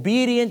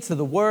 Obedient to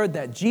the word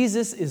that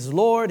Jesus is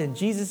Lord and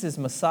Jesus is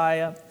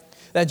Messiah,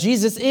 that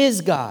Jesus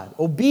is God.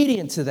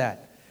 Obedient to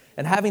that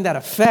and having that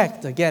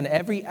affect, again,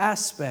 every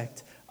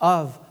aspect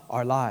of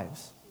our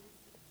lives.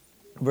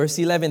 Verse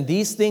 11,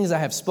 these things I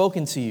have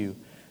spoken to you,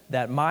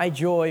 that my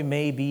joy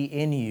may be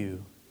in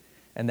you,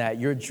 and that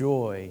your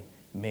joy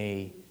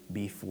may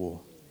be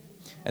full.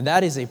 And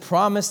that is a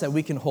promise that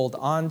we can hold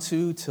on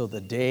to till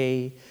the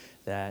day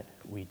that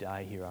we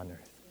die here on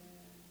earth.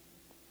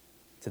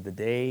 To the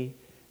day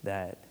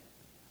that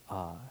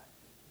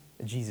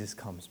Jesus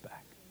comes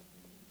back.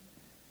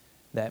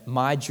 That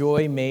my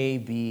joy may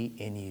be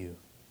in you.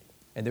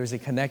 And there's a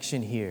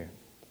connection here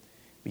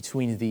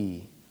between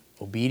the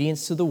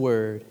obedience to the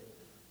word,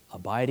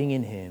 abiding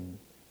in him,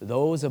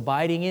 those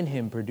abiding in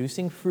him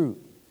producing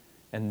fruit,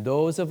 and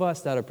those of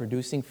us that are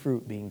producing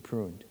fruit being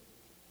pruned.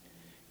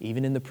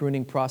 Even in the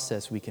pruning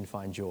process, we can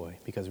find joy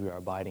because we are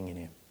abiding in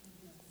him.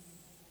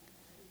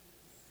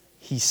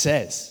 He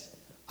says,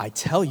 I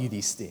tell you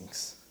these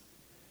things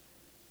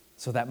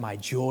so that my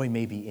joy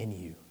may be in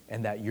you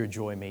and that your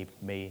joy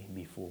may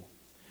be full.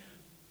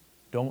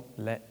 Don't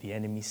let the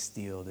enemy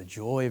steal the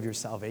joy of your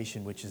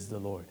salvation, which is the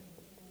Lord.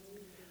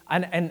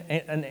 And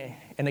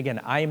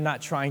again, I am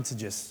not trying to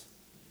just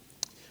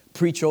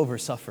preach over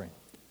suffering.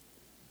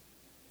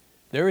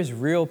 There is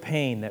real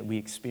pain that we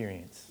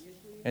experience.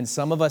 And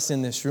some of us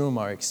in this room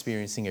are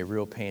experiencing a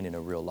real pain and a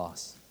real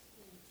loss.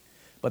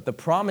 But the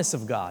promise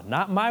of God,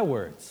 not my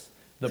words,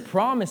 the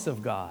promise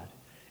of God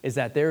is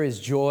that there is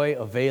joy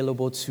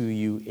available to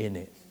you in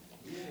it.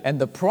 And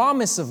the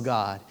promise of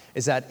God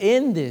is that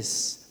in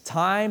this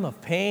time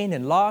of pain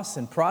and loss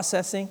and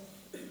processing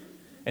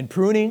and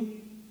pruning,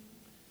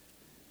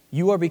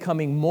 you are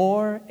becoming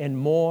more and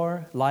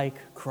more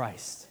like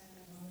Christ.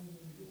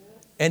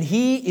 And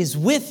he is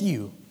with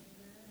you.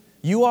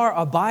 You are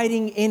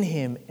abiding in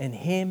him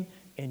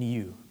and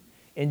you.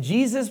 And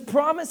Jesus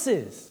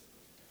promises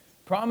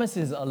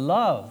a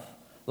love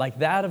like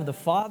that of the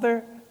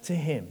Father to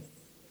him.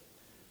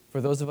 For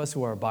those of us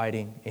who are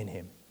abiding in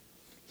him,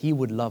 he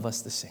would love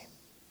us the same.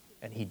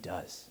 And he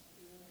does.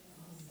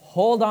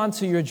 Hold on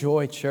to your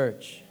joy,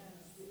 church.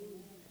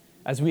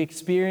 As we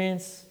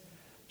experience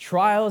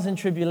trials and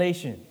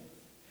tribulation,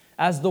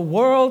 as the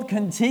world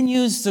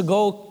continues to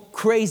go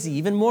crazy,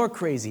 even more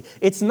crazy,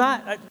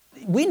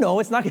 we know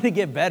it's not going to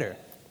get better.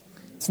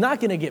 It's not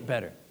going to get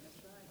better.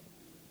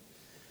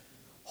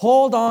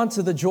 Hold on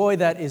to the joy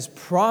that is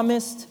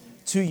promised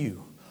to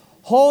you.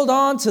 Hold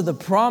on to the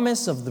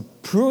promise of the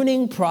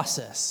pruning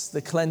process,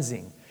 the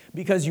cleansing,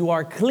 because you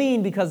are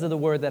clean because of the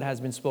word that has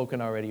been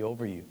spoken already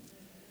over you.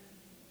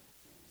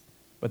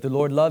 But the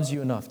Lord loves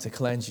you enough to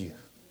cleanse you.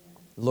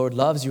 The Lord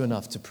loves you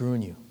enough to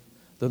prune you.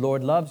 The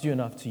Lord loves you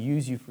enough to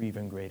use you for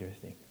even greater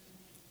things.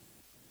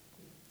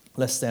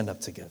 Let's stand up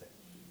together.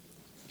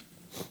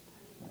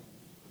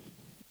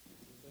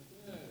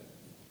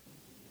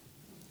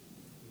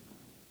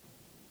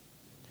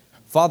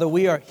 Father,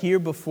 we are here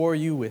before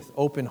you with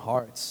open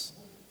hearts.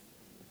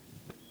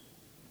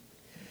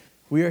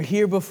 We are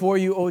here before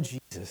you, oh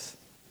Jesus,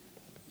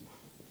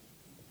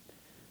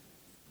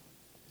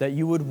 that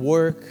you would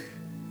work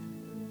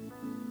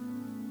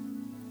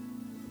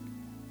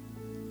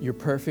your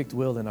perfect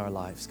will in our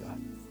lives, God.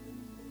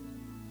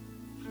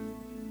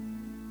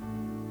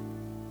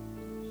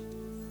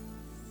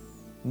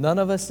 None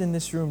of us in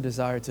this room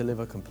desire to live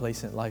a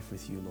complacent life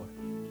with you, Lord.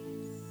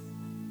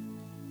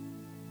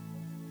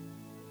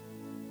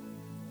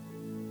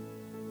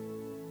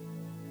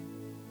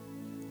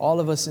 All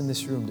of us in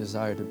this room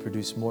desire to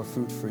produce more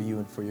fruit for you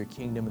and for your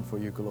kingdom and for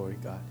your glory,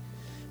 God.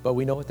 But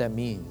we know what that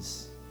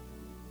means.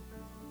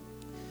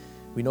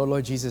 We know,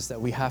 Lord Jesus,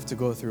 that we have to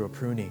go through a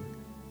pruning,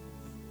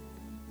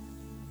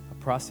 a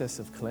process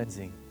of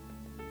cleansing,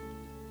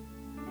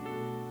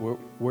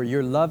 where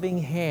your loving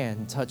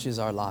hand touches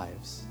our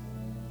lives.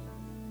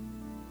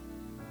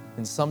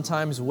 In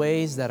sometimes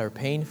ways that are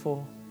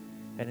painful,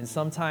 and in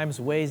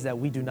sometimes ways that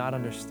we do not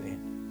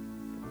understand.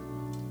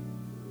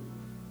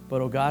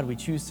 But, oh God, we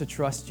choose to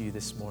trust you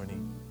this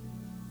morning.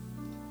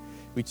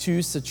 We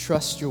choose to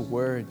trust your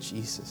word,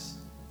 Jesus.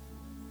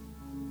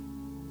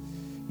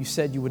 You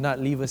said you would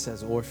not leave us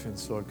as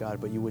orphans, Lord God,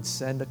 but you would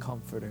send a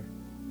comforter.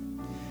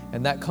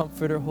 And that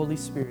comforter, Holy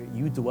Spirit,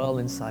 you dwell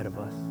inside of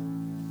us.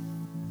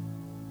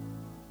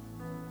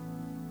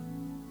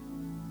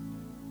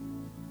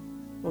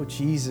 Oh,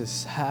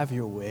 Jesus, have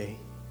your way.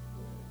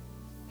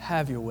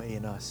 Have your way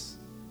in us.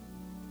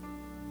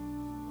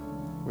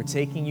 We're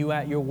taking you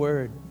at your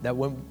word that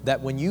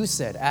when you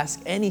said, ask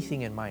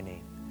anything in my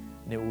name,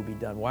 and it will be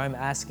done. Why I'm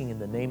asking in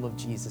the name of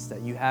Jesus that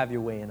you have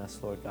your way in us,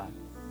 Lord God.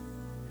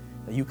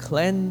 That you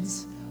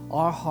cleanse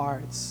our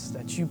hearts,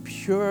 that you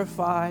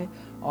purify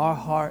our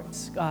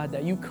hearts, God,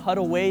 that you cut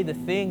away the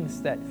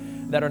things that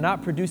are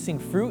not producing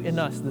fruit in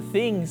us, the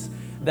things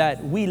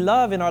that we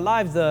love in our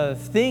lives, the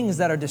things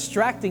that are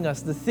distracting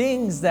us, the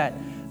things that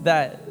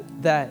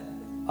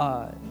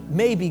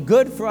may be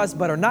good for us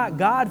but are not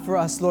God for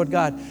us, Lord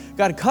God.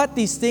 God, cut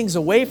these things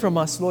away from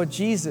us, Lord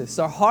Jesus.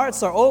 Our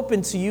hearts are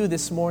open to you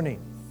this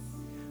morning.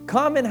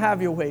 Come and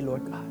have your way,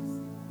 Lord God.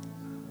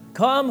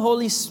 Come,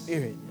 Holy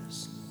Spirit.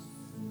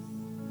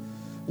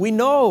 We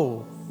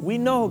know,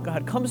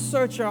 God, come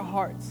search our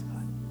hearts,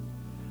 God.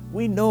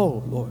 We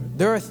know, Lord,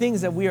 there are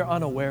things that we are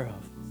unaware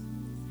of.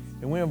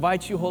 And we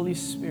invite you, Holy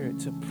Spirit,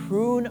 to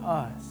prune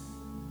us,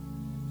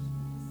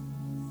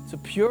 to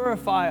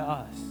purify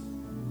us,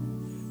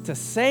 to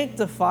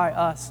sanctify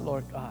us,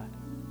 Lord God.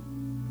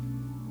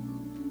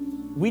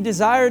 We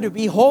desire to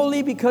be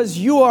holy because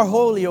you are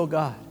holy, O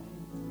God.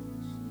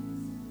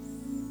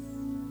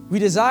 We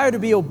desire to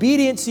be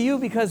obedient to you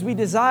because we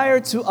desire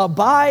to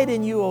abide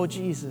in you, O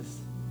Jesus.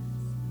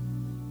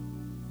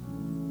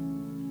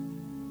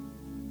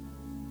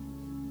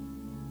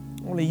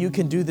 Only you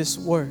can do this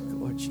work,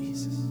 Lord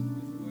Jesus.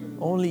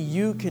 Only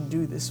you can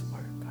do this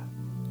work, God.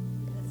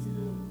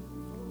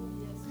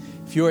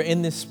 If you are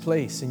in this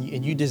place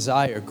and you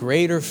desire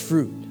greater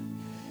fruit,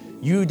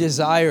 you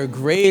desire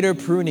greater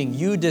pruning,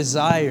 you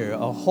desire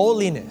a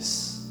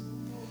holiness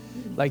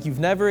like you've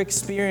never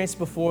experienced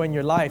before in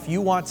your life, you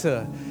want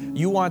to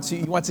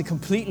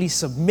completely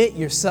submit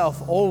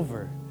yourself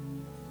over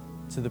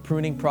to the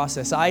pruning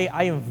process,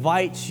 I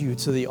invite you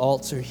to the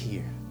altar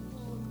here.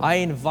 I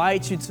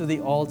invite you to the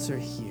altar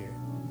here.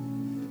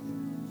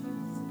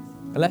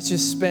 And let's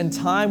just spend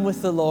time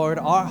with the Lord,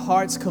 our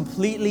hearts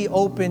completely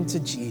open to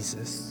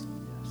Jesus.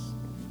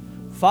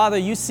 Father,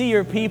 you see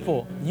your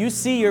people. You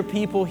see your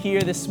people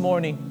here this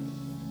morning.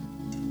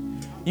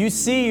 You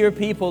see your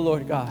people,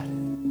 Lord God.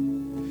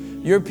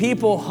 Your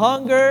people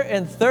hunger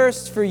and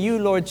thirst for you,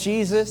 Lord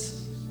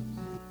Jesus.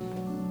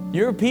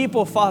 Your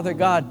people, Father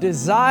God,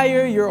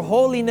 desire your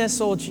holiness,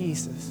 oh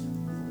Jesus.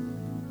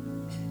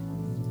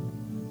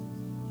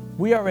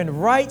 We are in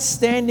right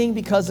standing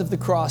because of the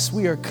cross.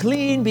 We are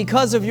clean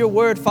because of your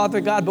word, Father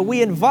God. But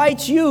we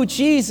invite you,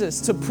 Jesus,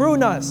 to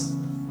prune us.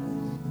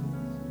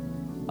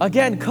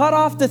 Again, cut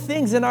off the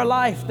things in our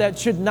life that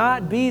should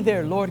not be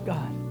there, Lord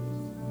God.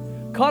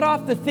 Cut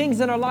off the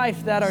things in our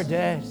life that are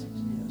dead.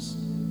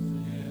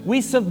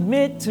 We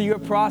submit to your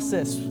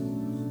process.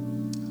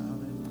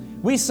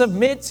 We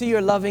submit to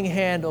your loving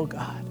hand, oh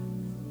God.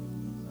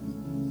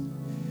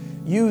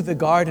 You, the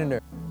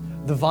gardener,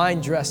 the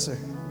vine dresser,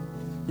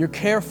 your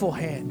careful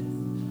hand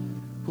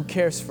who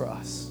cares for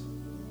us.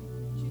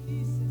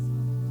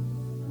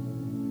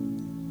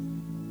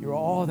 You're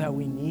all that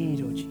we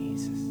need, oh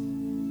Jesus.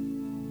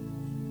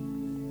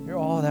 You're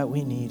all that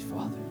we need,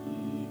 Father.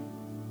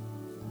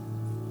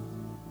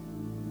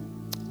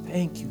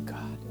 Thank you, God.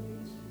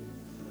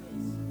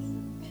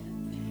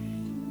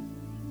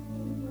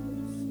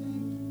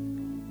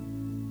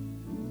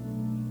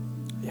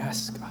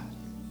 Yes, God.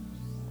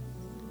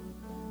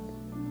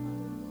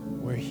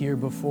 We're here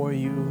before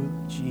you,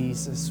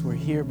 Jesus. We're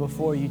here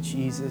before you,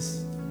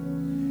 Jesus.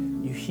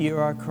 You hear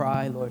our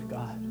cry, Lord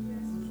God.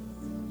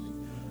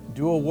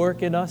 Do a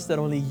work in us that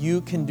only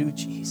you can do,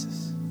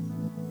 Jesus.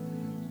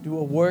 Do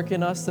a work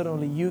in us that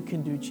only you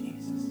can do,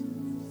 Jesus.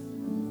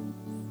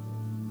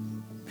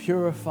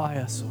 Purify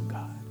us, oh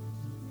God.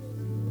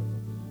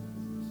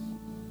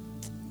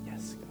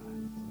 Yes,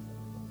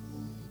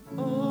 God.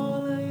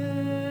 All I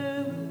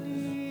ever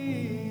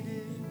need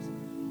is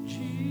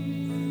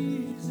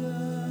Jesus.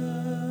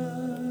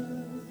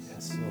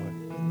 Yes, Lord.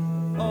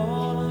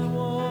 All I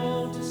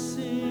want to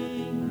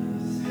sing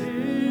is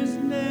his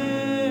name.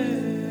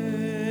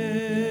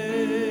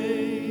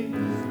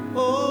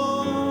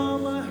 All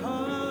my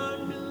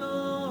heart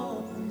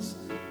belongs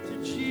to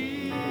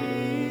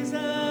Jesus.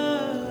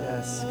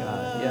 Yes,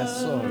 God.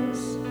 Yes, Lord.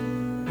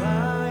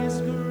 By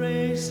his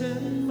grace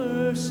and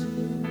mercy,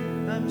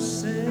 I'm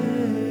saved.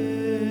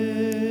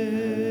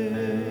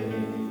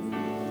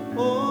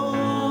 All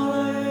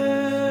I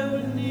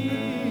ever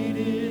need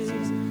is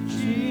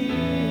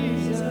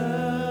Jesus.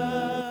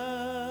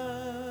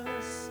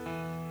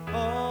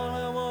 All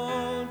I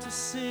want to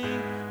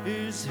sing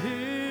is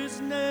his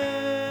name.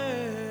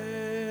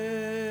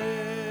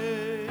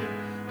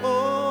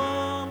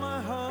 All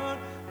my heart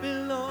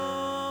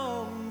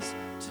belongs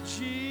to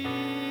Jesus.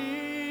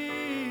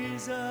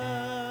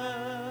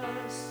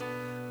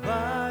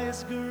 By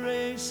his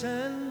grace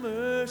and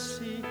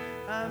mercy,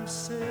 I'm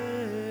saved.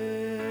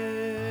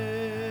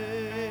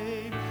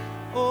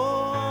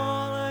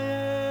 All I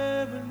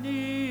ever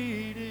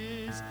need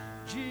is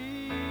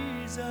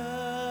Jesus.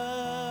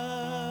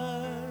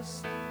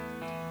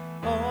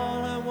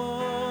 All I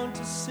want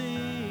to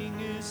sing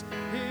is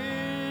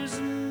his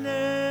name.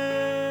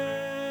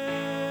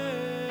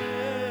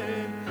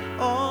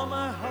 All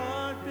my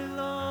heart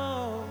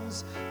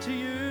belongs to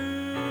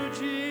you,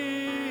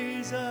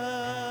 Jesus.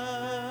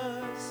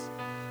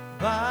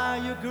 By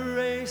your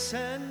grace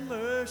and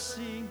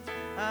mercy,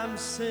 I'm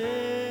saved.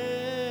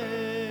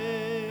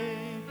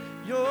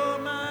 You're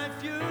my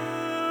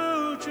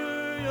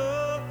future,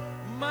 you're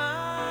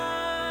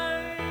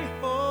my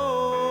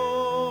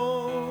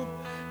hope.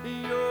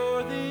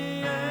 You're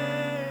the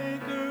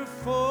anchor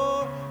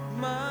for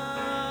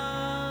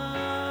my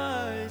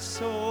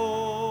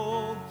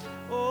soul.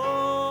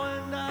 Oh,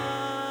 and I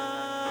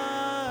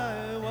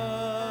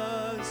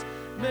was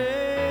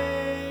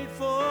made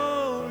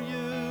for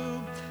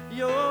you.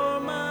 You're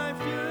my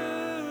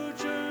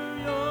future,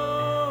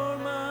 you're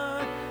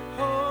my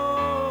hope.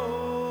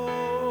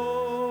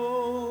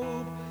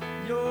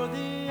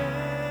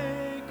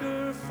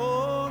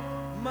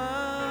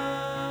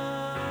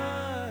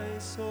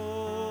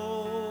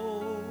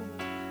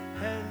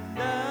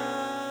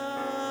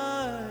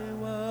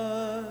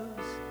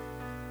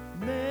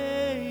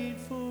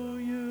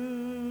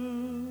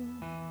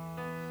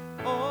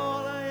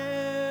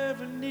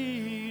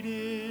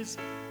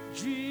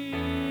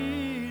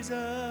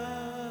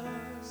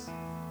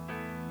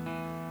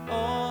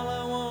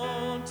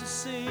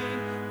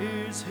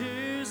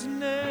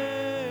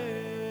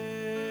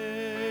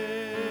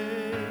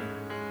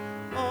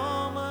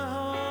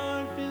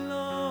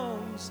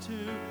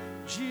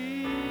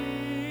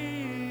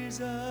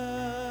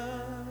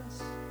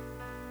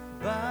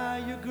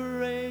 By your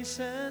grace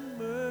and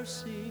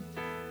mercy,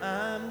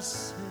 I'm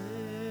saved.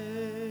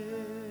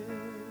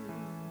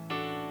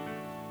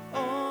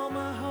 All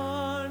my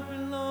heart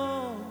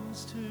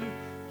belongs to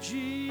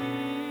Jesus.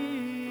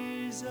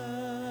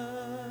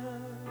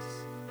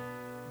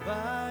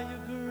 By your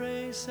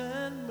grace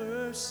and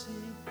mercy,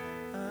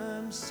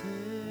 I'm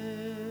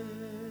saved.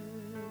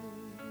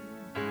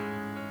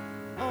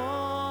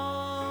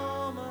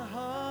 All my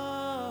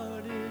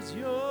heart is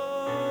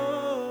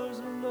yours,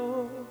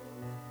 Lord.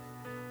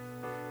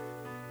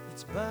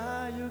 It's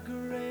by your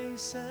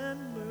grace and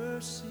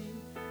mercy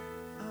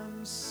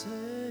I'm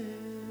saved.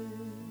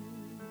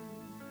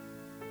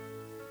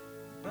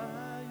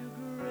 By your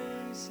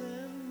grace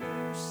and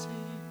mercy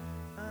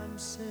I'm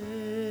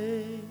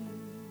saved.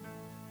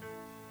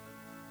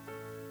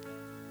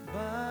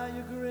 By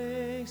your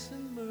grace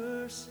and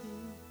mercy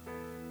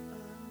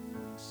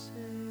I'm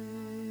saved.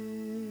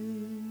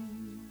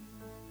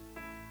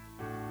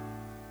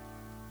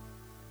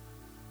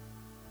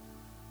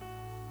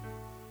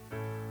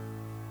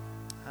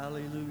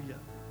 Hallelujah.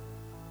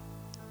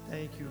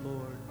 Thank you,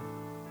 Lord.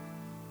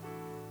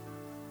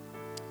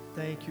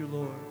 Thank you,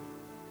 Lord.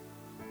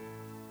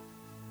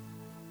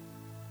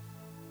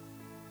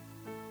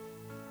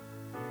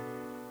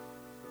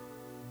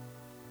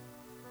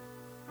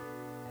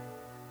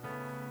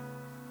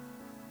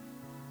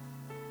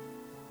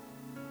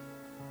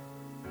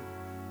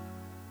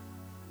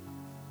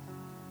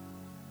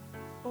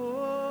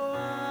 Oh,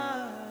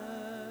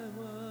 I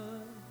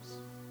was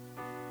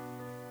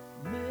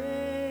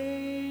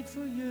made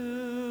for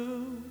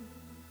you.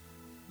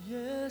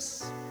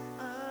 Yes,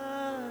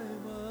 I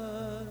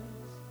was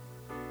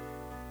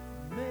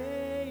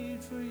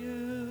made for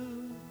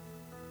you.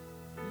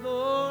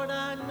 Lord,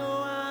 I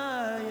know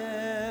I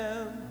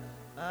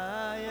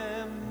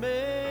am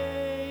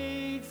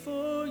made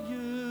for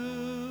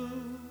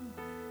you.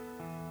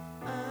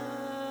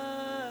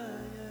 I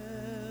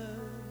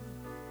am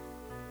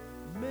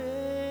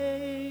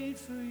made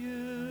for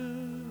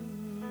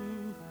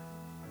you.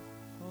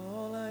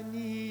 All I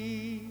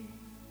need,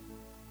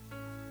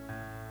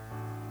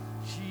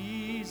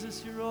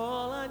 Jesus, you're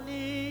all I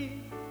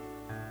need.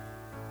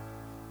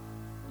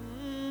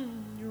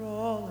 You're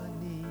all I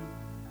need.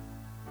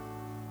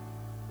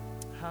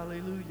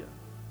 Hallelujah.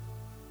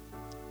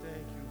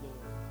 Thank you, Lord.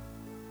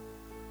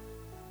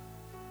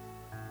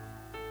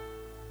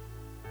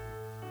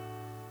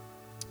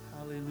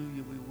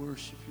 Hallelujah. We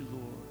worship you,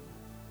 Lord.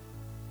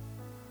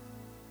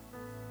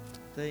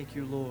 Thank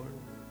you, Lord.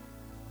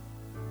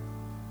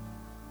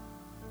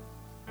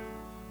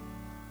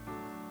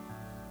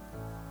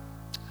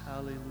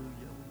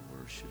 Hallelujah. We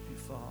worship you,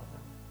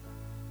 Father.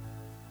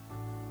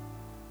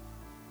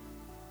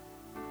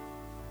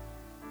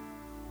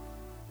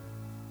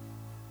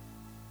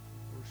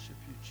 We worship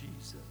you,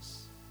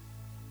 Jesus.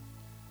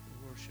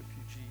 We worship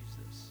you,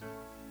 Jesus.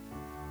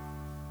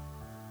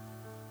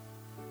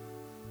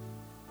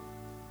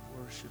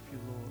 We worship you,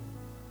 Lord.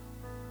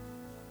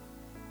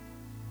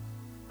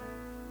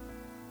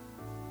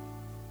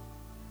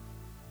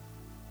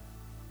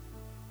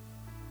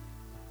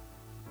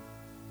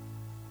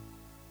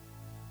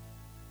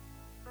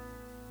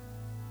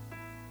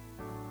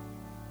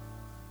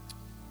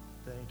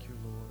 Thank you,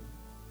 Lord.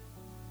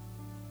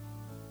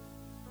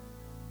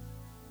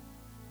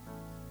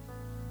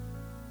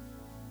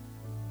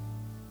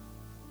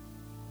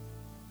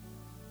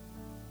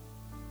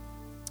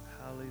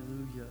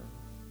 Hallelujah.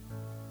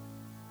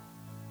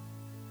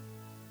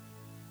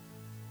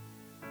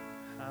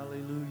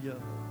 Hallelujah.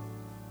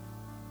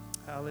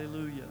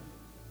 Hallelujah.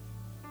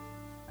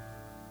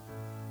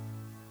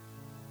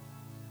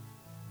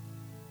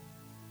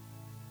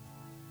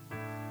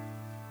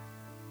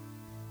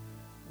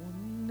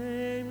 One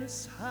name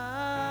is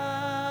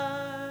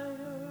higher.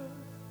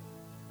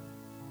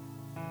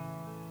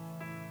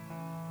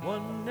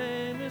 One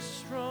name is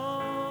stronger.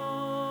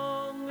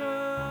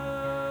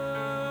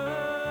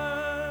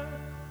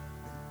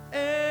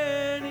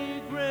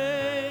 Any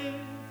grave,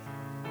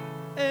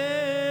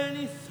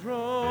 any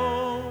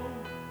throne,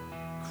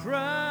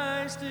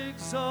 Christ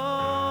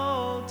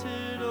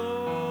exalted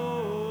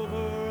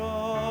over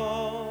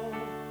all,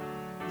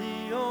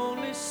 the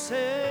only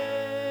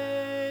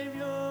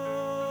Savior,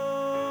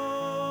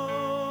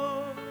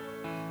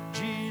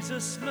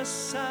 Jesus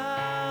Messiah.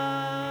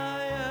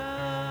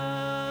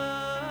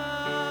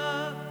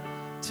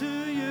 To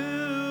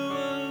you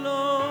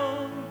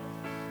alone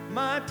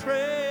my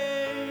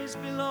praise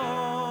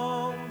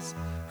belongs,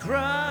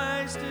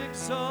 Christ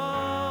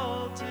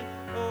exalted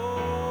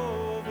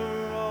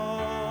over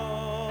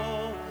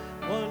all.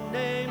 One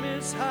name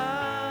is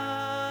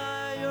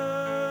higher,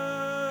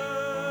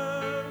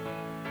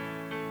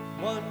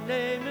 one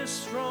name is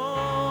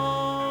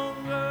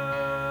stronger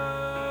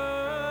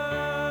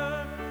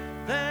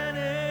than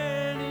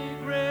any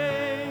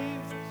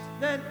grave,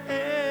 than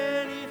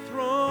any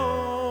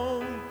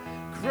throne,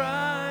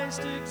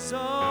 Christ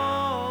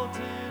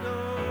exalted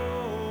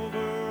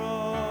over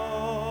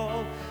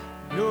all.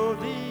 You're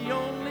the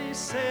only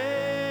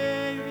Savior,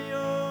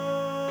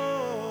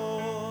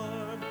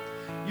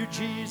 you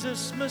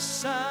Jesus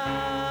Messiah.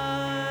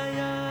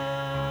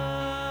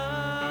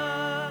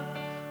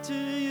 To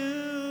you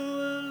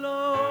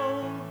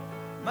alone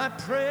my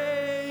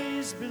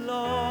praise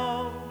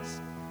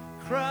belongs,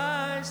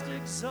 Christ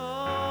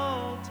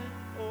exalted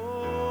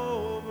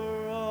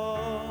over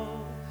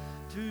all.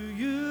 To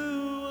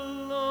you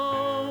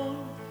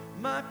alone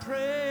my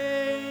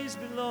praise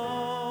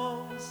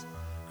belongs,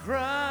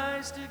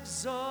 Christ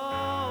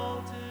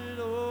exalted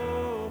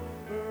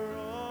over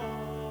all.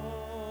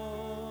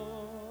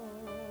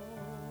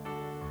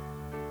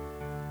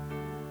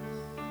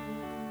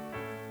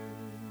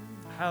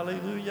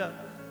 Hallelujah.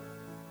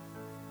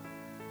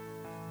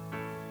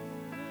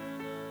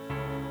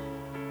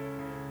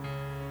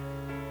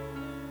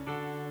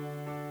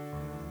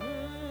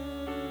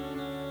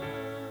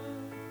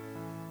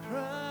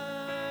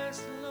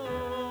 Christ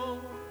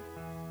alone,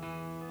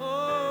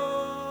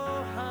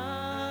 oh,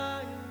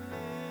 high and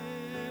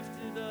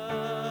lifted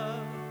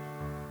up.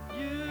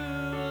 You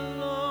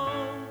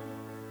alone,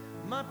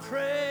 my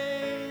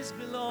praise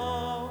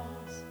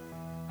belongs,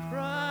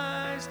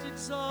 Christ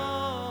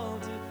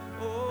exalted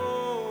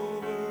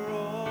over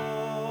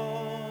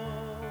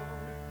all.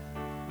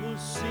 We'll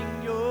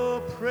sing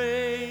your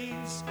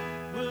praise,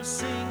 we'll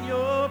sing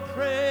your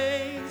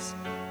praise,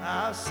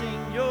 I'll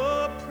sing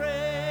your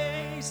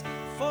praise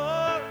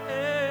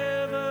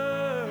forever,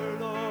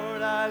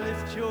 Lord. I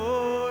lift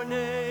your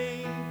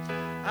name,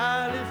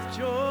 I lift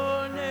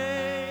your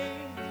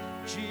name,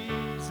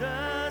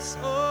 Jesus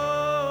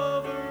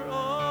over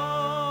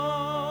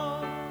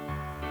all.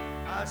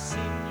 I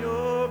sing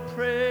your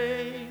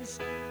praise,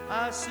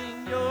 I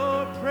sing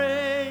your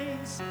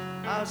praise,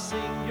 I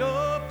sing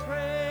your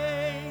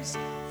praise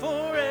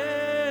forever.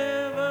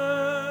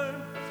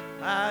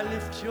 I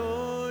lift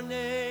your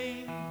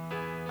name,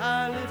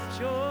 I lift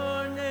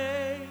your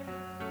name,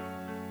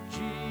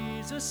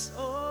 Jesus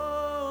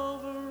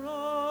over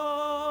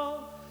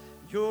all.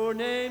 Your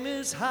name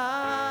is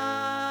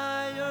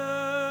higher,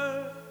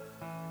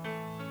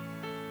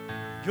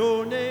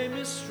 your name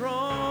is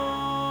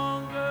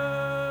stronger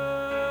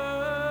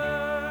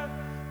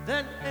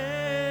than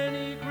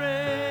any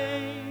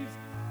grave,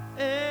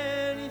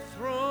 any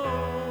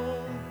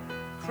throne.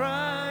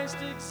 Christ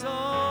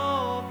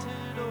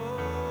exalted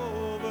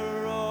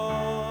over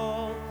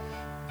all,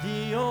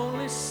 the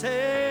only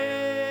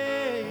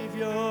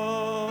Savior,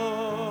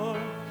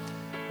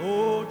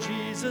 oh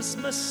Jesus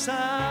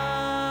Messiah.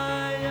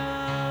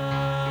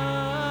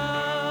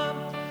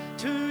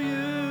 To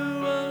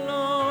you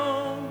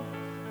alone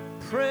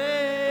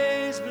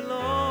praise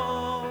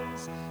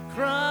belongs,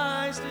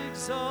 Christ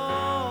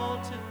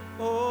exalted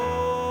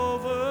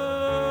over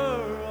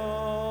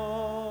all.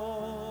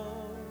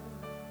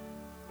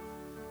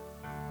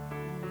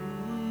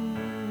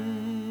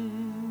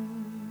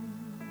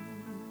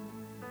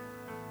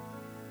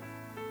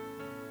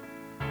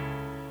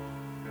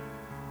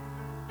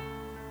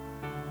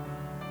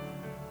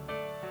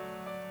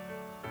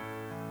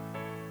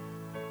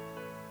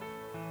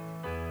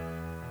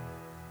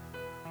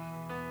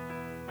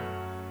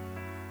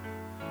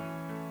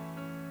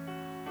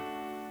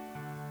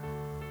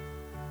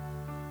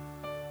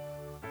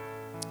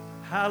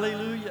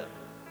 Hallelujah.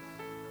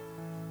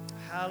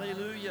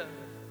 Hallelujah.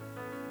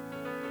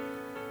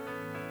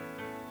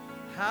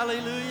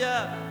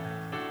 Hallelujah.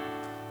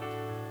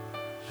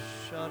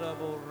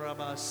 Sharabo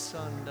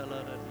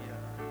Rabasandaladadia.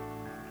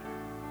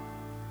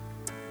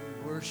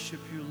 We worship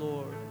you,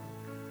 Lord.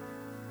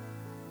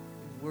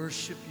 We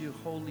worship you,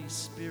 Holy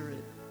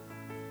Spirit.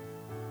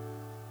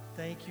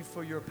 Thank you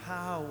for your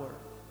power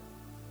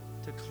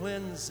to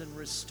cleanse and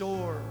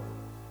restore,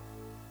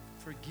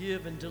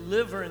 forgive and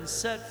deliver and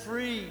set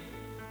free.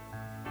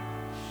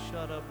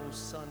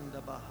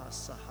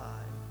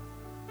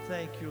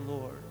 Thank you,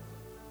 Lord.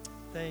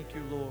 Thank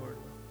you, Lord.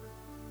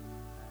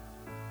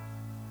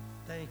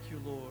 Thank you,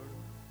 Lord.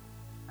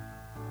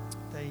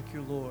 Thank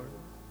you, Lord.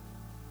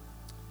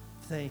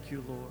 Thank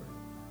you, Lord.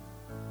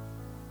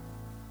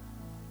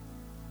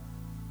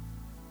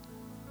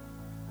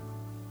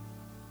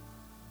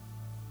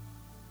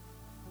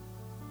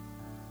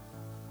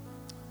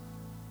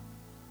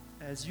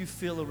 As you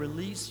feel a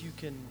release, you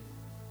can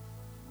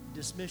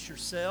dismiss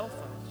yourself.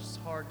 It's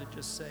hard to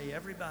just say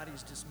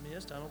everybody's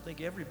dismissed. I don't think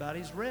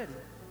everybody's ready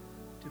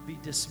to be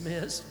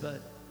dismissed,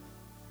 but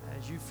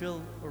as you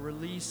feel a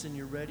release and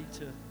you're ready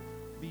to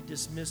be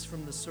dismissed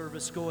from the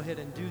service, go ahead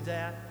and do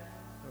that.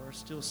 There are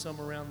still some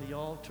around the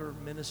altar.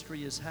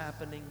 Ministry is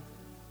happening,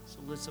 so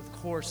let's of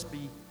course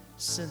be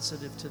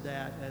sensitive to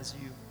that as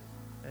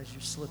you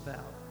slip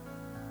out.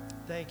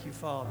 Thank you,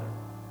 Father.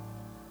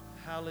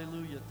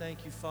 Hallelujah.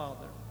 Thank you,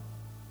 Father.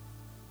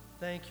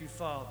 Thank you,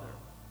 Father.